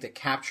moments I think that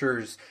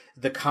captures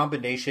the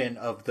combination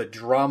of the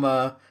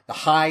drama, the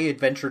high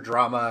adventure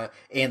drama,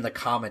 and the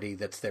comedy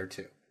that's there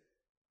too.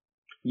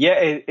 Yeah,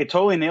 it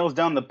totally nails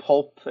down the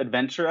pulp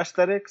adventure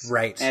aesthetics.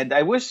 Right. And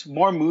I wish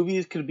more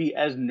movies could be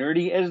as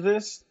nerdy as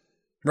this.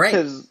 Right.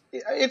 Because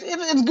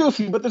it's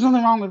goofy, but there's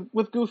nothing wrong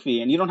with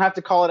goofy, and you don't have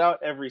to call it out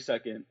every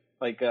second.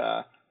 Like,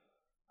 I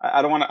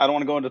don't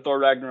want to go into Thor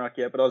Ragnarok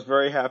yet, but I was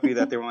very happy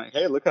that they were like,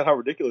 hey, look at how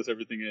ridiculous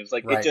everything is.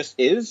 Like, It just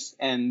is,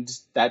 and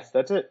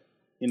that's it.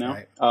 You know?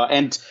 Right.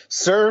 And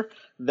Sir,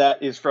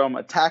 that is from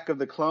Attack of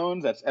the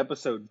Clones. That's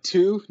episode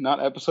 2,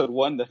 not episode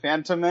 1, The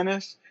Phantom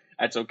Menace.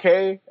 That's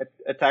okay.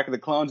 Attack of the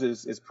Clones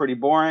is pretty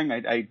boring.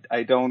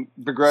 I don't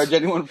begrudge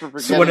anyone for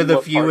forgetting. It's one of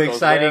the few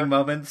exciting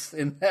moments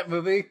in that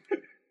movie.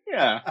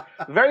 Yeah.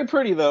 Very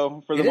pretty,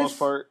 though, for the most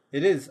part.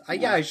 It is.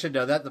 I should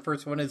know that. The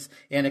first one is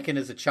Anakin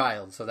as a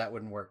child, so that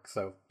wouldn't work.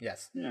 So,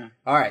 yes. Yeah.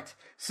 All right.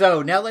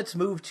 So, now let's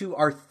move to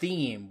our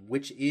theme,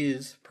 which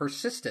is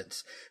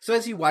persistence. So,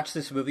 as you watch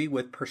this movie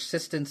with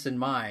persistence in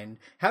mind,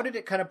 how did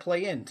it kind of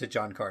play into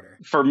John Carter?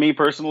 For me,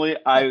 personally,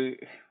 I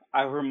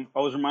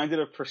was reminded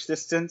of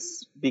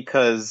persistence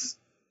because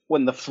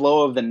when the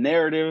flow of the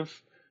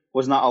narrative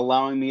was not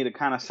allowing me to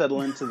kind of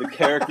settle into the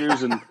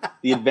characters and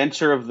the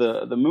adventure of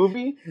the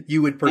movie,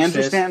 you would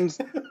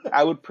persist.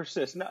 I would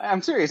persist. No,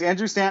 I'm serious.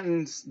 Andrew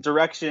Stanton's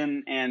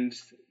direction and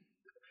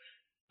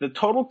the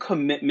total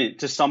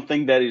commitment to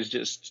something that is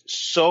just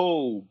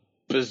so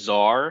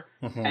bizarre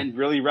and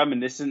really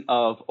reminiscent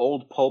of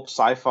old pulp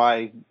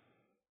sci-fi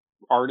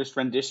artist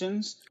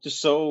renditions,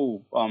 just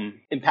so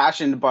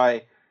impassioned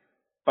by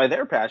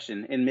their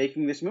passion in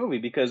making this movie,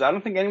 because I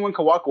don't think anyone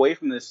can walk away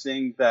from this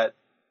saying that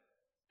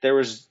there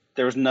was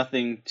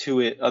nothing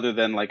to it other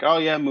than like, oh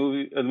yeah, the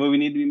movie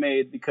needed to be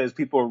made because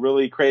people are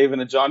really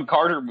craving a John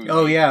Carter movie.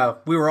 Oh yeah,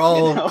 we were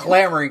all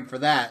clamoring for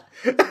that.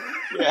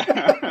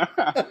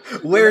 Yeah.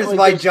 Where's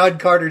my John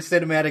Carter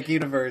cinematic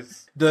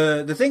universe?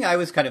 The thing I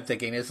was kind of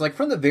thinking is, like,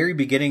 from the very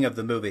beginning of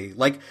the movie,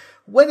 like,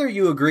 whether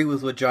you agree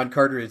with what John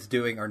Carter is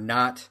doing or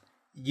not,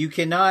 you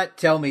cannot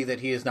tell me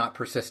that he is not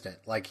persistent.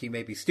 Like, he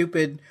may be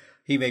stupid,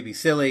 he may be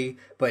silly,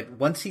 but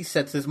once he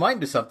sets his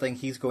mind to something,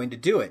 he's going to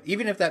do it.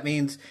 Even if that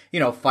means,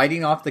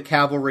 fighting off the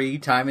cavalry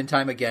time and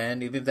time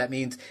again, even if that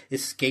means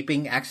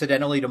escaping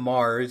accidentally to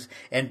Mars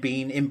and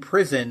being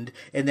imprisoned.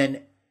 And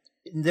then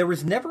there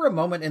was never a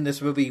moment in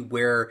this movie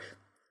where,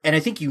 and I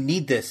think you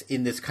need this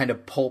in this kind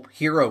of pulp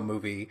hero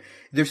movie,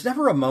 there's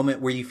never a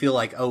moment where you feel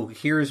like, oh,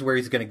 here's where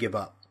he's going to give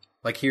up.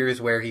 Like, here's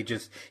where he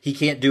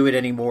can't do it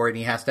anymore, and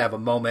he has to have a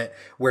moment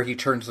where he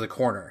turns the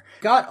corner.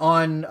 Got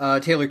on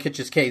Taylor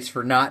Kitsch's case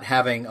for not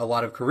having a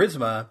lot of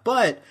charisma,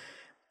 but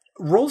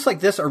roles like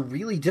this are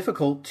really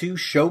difficult to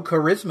show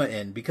charisma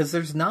in because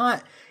there's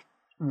not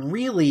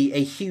really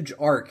a huge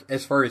arc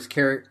as far as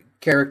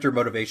character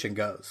motivation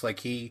goes.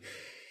 Like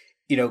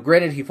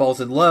granted, he falls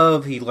in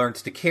love, he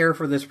learns to care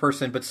for this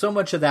person, but so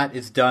much of that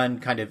is done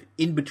kind of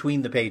in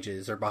between the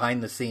pages or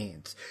behind the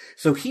scenes.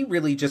 So he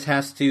really just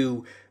has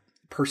to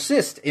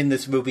persist in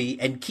this movie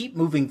and keep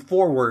moving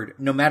forward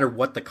no matter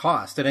what the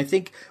cost. And I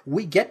think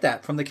we get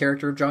that from the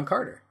character of John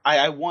Carter.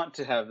 I want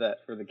to have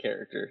that for the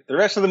character. The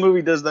rest of the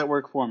movie does that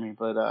work for me,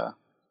 but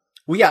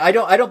well, yeah, I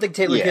don't think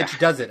Taylor Kitsch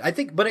does it. I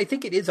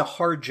think it is a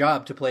hard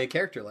job to play a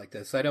character like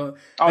this. I don't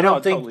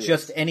think totally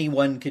just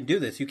anyone can do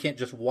this. You can't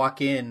just walk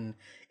in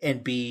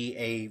and be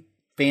a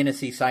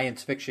fantasy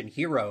science fiction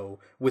hero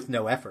with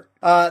no effort.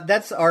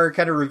 That's our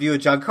kind of review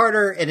of John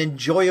Carter, an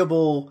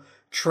enjoyable,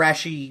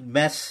 trashy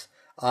mess,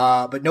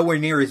 but nowhere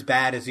near as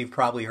bad as you've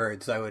probably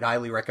heard. So I would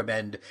highly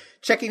recommend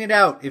checking it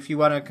out if you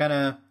want to kind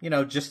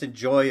of, just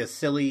enjoy a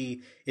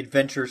silly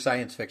adventure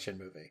science fiction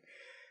movie.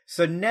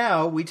 So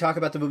now we talk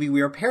about the movie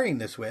we are pairing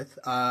this with,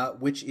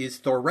 which is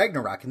Thor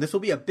Ragnarok. And this will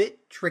be a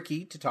bit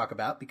tricky to talk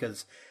about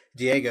because,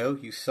 Diego,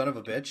 you son of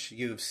a bitch,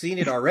 you've seen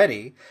it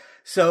already.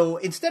 So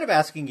instead of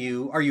asking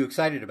you, are you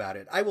excited about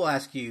it? I will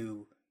ask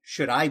you,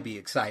 should I be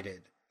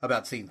excited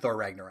about seeing Thor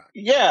Ragnarok?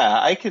 Yeah,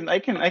 I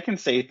can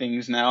say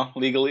things now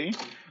legally.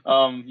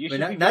 You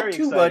should be not very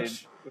too excited.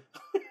 much.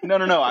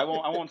 No, I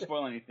won't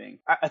spoil anything.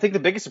 I think the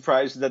biggest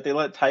surprise is that they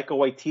let Taika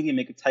Waititi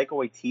make a Taika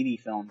Waititi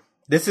film.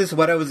 This is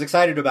what I was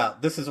excited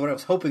about. This is what I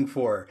was hoping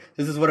for.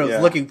 This is what I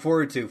was looking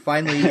forward to.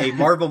 Finally, a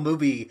Marvel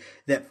movie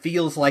that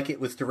feels like it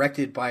was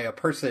directed by a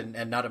person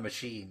and not a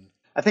machine.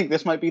 I think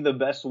this might be the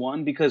best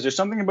one because there's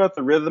something about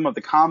the rhythm of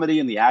the comedy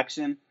and the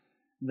action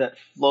that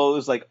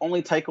flows like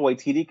only Taika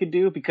Waititi could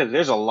do because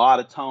there's a lot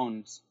of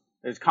tones.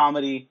 There's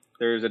comedy,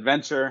 there's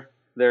adventure,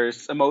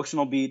 there's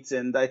emotional beats,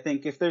 and I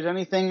think if there's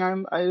anything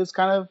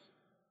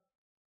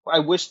I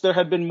wish there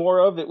had been more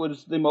of, it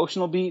was the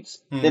emotional beats.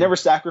 They never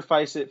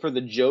sacrifice it for the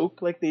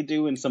joke like they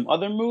do in some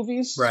other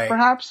movies,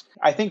 perhaps.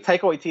 I think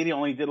Taika Waititi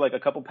only did like a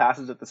couple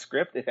passes at the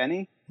script, if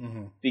any,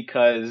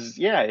 because,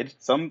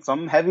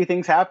 some heavy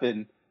things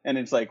happen, and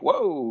it's like,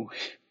 whoa.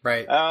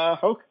 Right.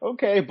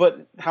 Okay,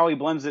 but how he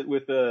blends it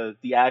with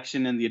the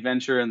action and the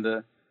adventure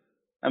and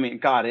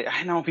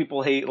I know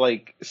people hate,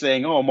 like,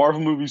 saying, oh, a Marvel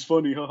movie's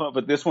funny,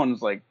 but this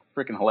one's, like,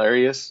 freaking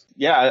hilarious.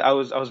 Yeah, I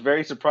was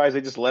very surprised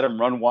they just let him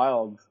run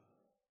wild.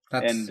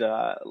 And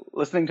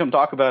listening to him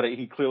talk about it,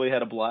 he clearly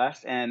had a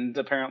blast, and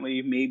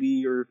apparently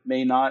maybe or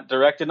may not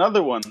direct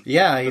another one.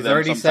 Yeah, he's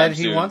already said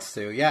he wants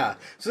to. Yeah,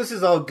 so this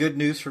is all good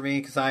news for me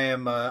because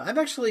I'm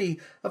actually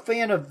a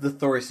fan of the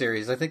Thor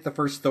series. I think the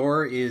first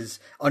Thor is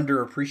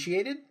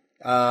underappreciated,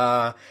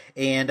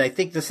 and I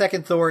think the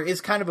second Thor is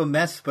kind of a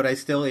mess, but I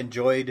still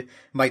enjoyed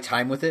my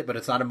time with it. But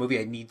it's not a movie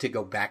I need to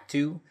go back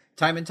to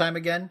time and time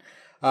again.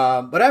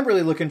 But I'm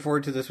really looking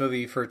forward to this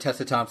movie for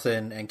Tessa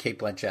Thompson and Cate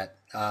Blanchett.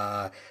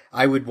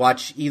 I would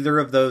watch either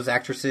of those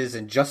actresses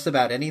in just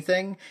about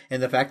anything,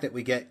 and the fact that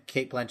we get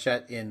Cate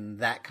Blanchett in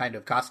that kind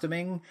of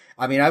costuming,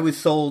 I was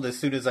sold as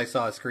soon as I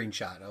saw a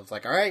screenshot. I was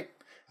like, all right,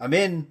 I'm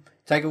in.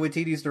 Taika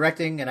Waititi's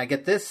directing, and I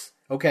get this.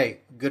 Okay,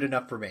 good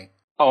enough for me.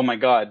 Oh my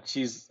god,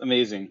 she's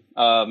amazing.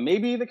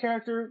 Maybe the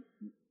character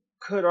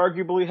could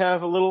arguably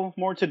have a little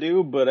more to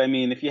do, but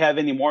if you have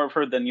any more of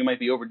her, then you might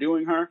be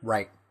overdoing her.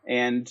 Right.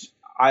 And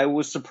I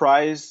was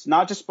surprised,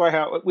 not just by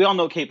how we all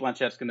know Cate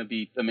Blanchett's going to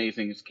be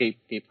amazing. It's Cate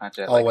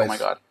Blanchett. Always. Like, oh my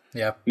god.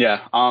 Yeah. Yeah.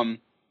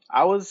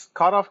 I was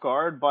caught off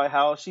guard by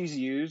how she's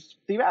used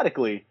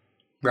thematically.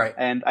 Right.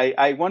 And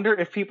I wonder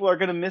if people are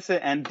going to miss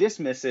it and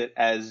dismiss it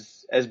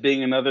as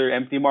being another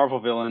empty Marvel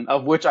villain,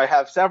 of which I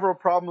have several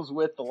problems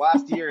with. The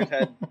last year has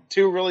had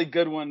two really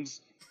good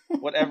ones.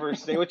 Whatever,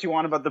 say what you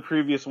want about the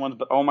previous ones,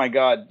 but oh my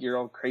god, you're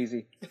all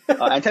crazy.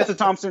 And Tessa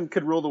Thompson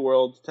could rule the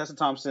world. Tessa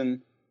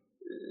Thompson,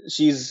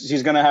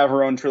 she's gonna have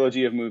her own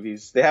trilogy of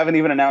movies. They haven't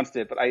even announced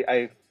it, but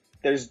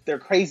they're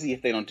crazy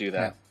if they don't do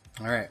that.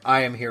 Yeah. All right,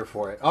 I am here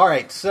for it. All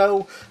right,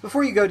 so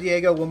before you go,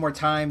 Diego, one more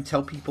time,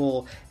 tell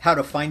people how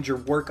to find your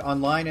work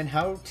online and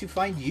how to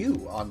find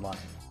you online.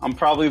 I'm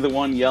probably the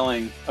one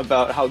yelling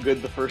about how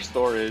good the first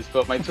Thor is,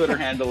 but my Twitter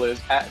handle is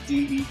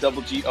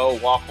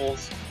 @DEGGO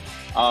Waffles.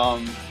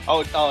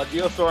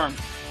 Geostorm.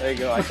 There you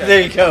go.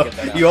 There you go.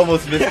 You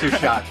almost missed your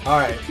shot. All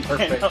right,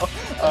 perfect.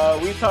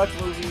 We talk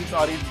movies,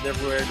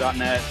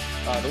 audienceseverywhere.net,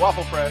 The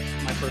Waffle Press,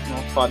 my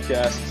personal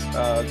podcast.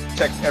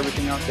 Check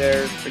everything out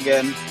there.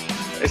 Again,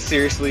 a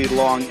seriously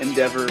long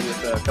endeavor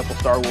with a couple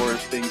Star Wars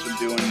things we're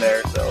doing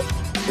there, so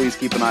please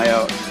keep an eye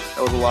out.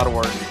 That was a lot of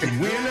work.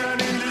 We're not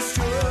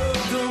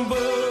indestructible.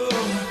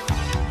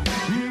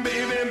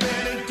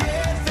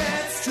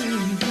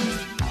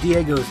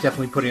 Diego is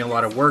definitely putting a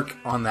lot of work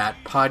on that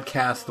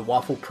podcast, The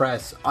Waffle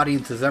Press,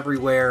 Audiences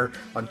Everywhere,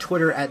 on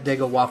Twitter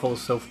 @Dago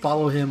Waffles, so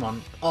follow him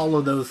on all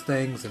of those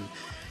things and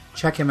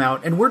check him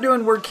out. And we're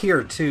doing work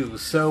here too,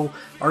 so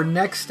our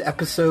next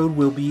episode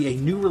will be a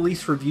new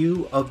release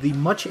review of the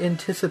much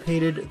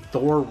anticipated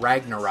Thor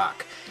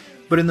Ragnarok.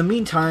 But in the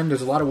meantime,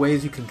 there's a lot of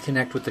ways you can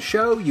connect with the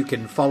show. You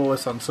can follow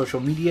us on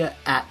social media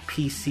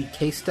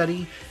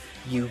 @PCCaseStudy.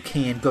 You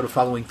can go to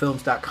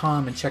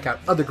followingfilms.com and check out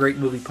other great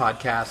movie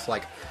podcasts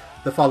like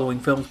the Following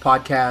Films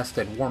Podcast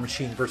and War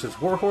Machine vs.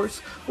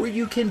 Warhorse, or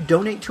you can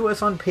donate to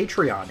us on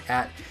Patreon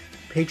at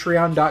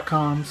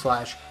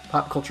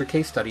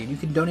patreon.com/popculturecase-study, and you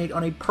can donate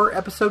on a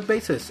per-episode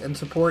basis and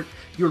support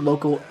your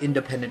local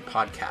independent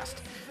podcast.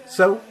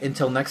 So,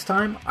 until next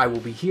time, I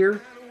will be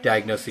here,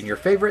 diagnosing your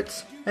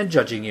favorites and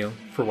judging you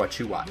for what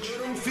you watch.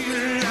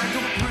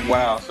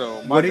 Wow,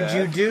 so what did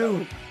you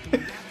do?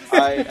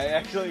 I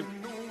actually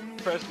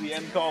pressed the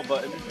end call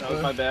button. That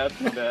was my bad.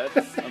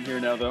 I'm here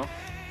now, though.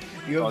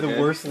 You have the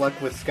worst luck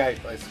with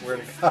Skype, I swear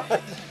to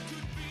God.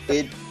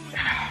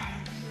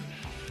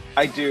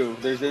 I do.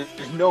 There's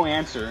no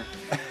answer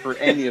for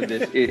any of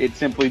this. It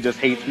simply just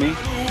hates me.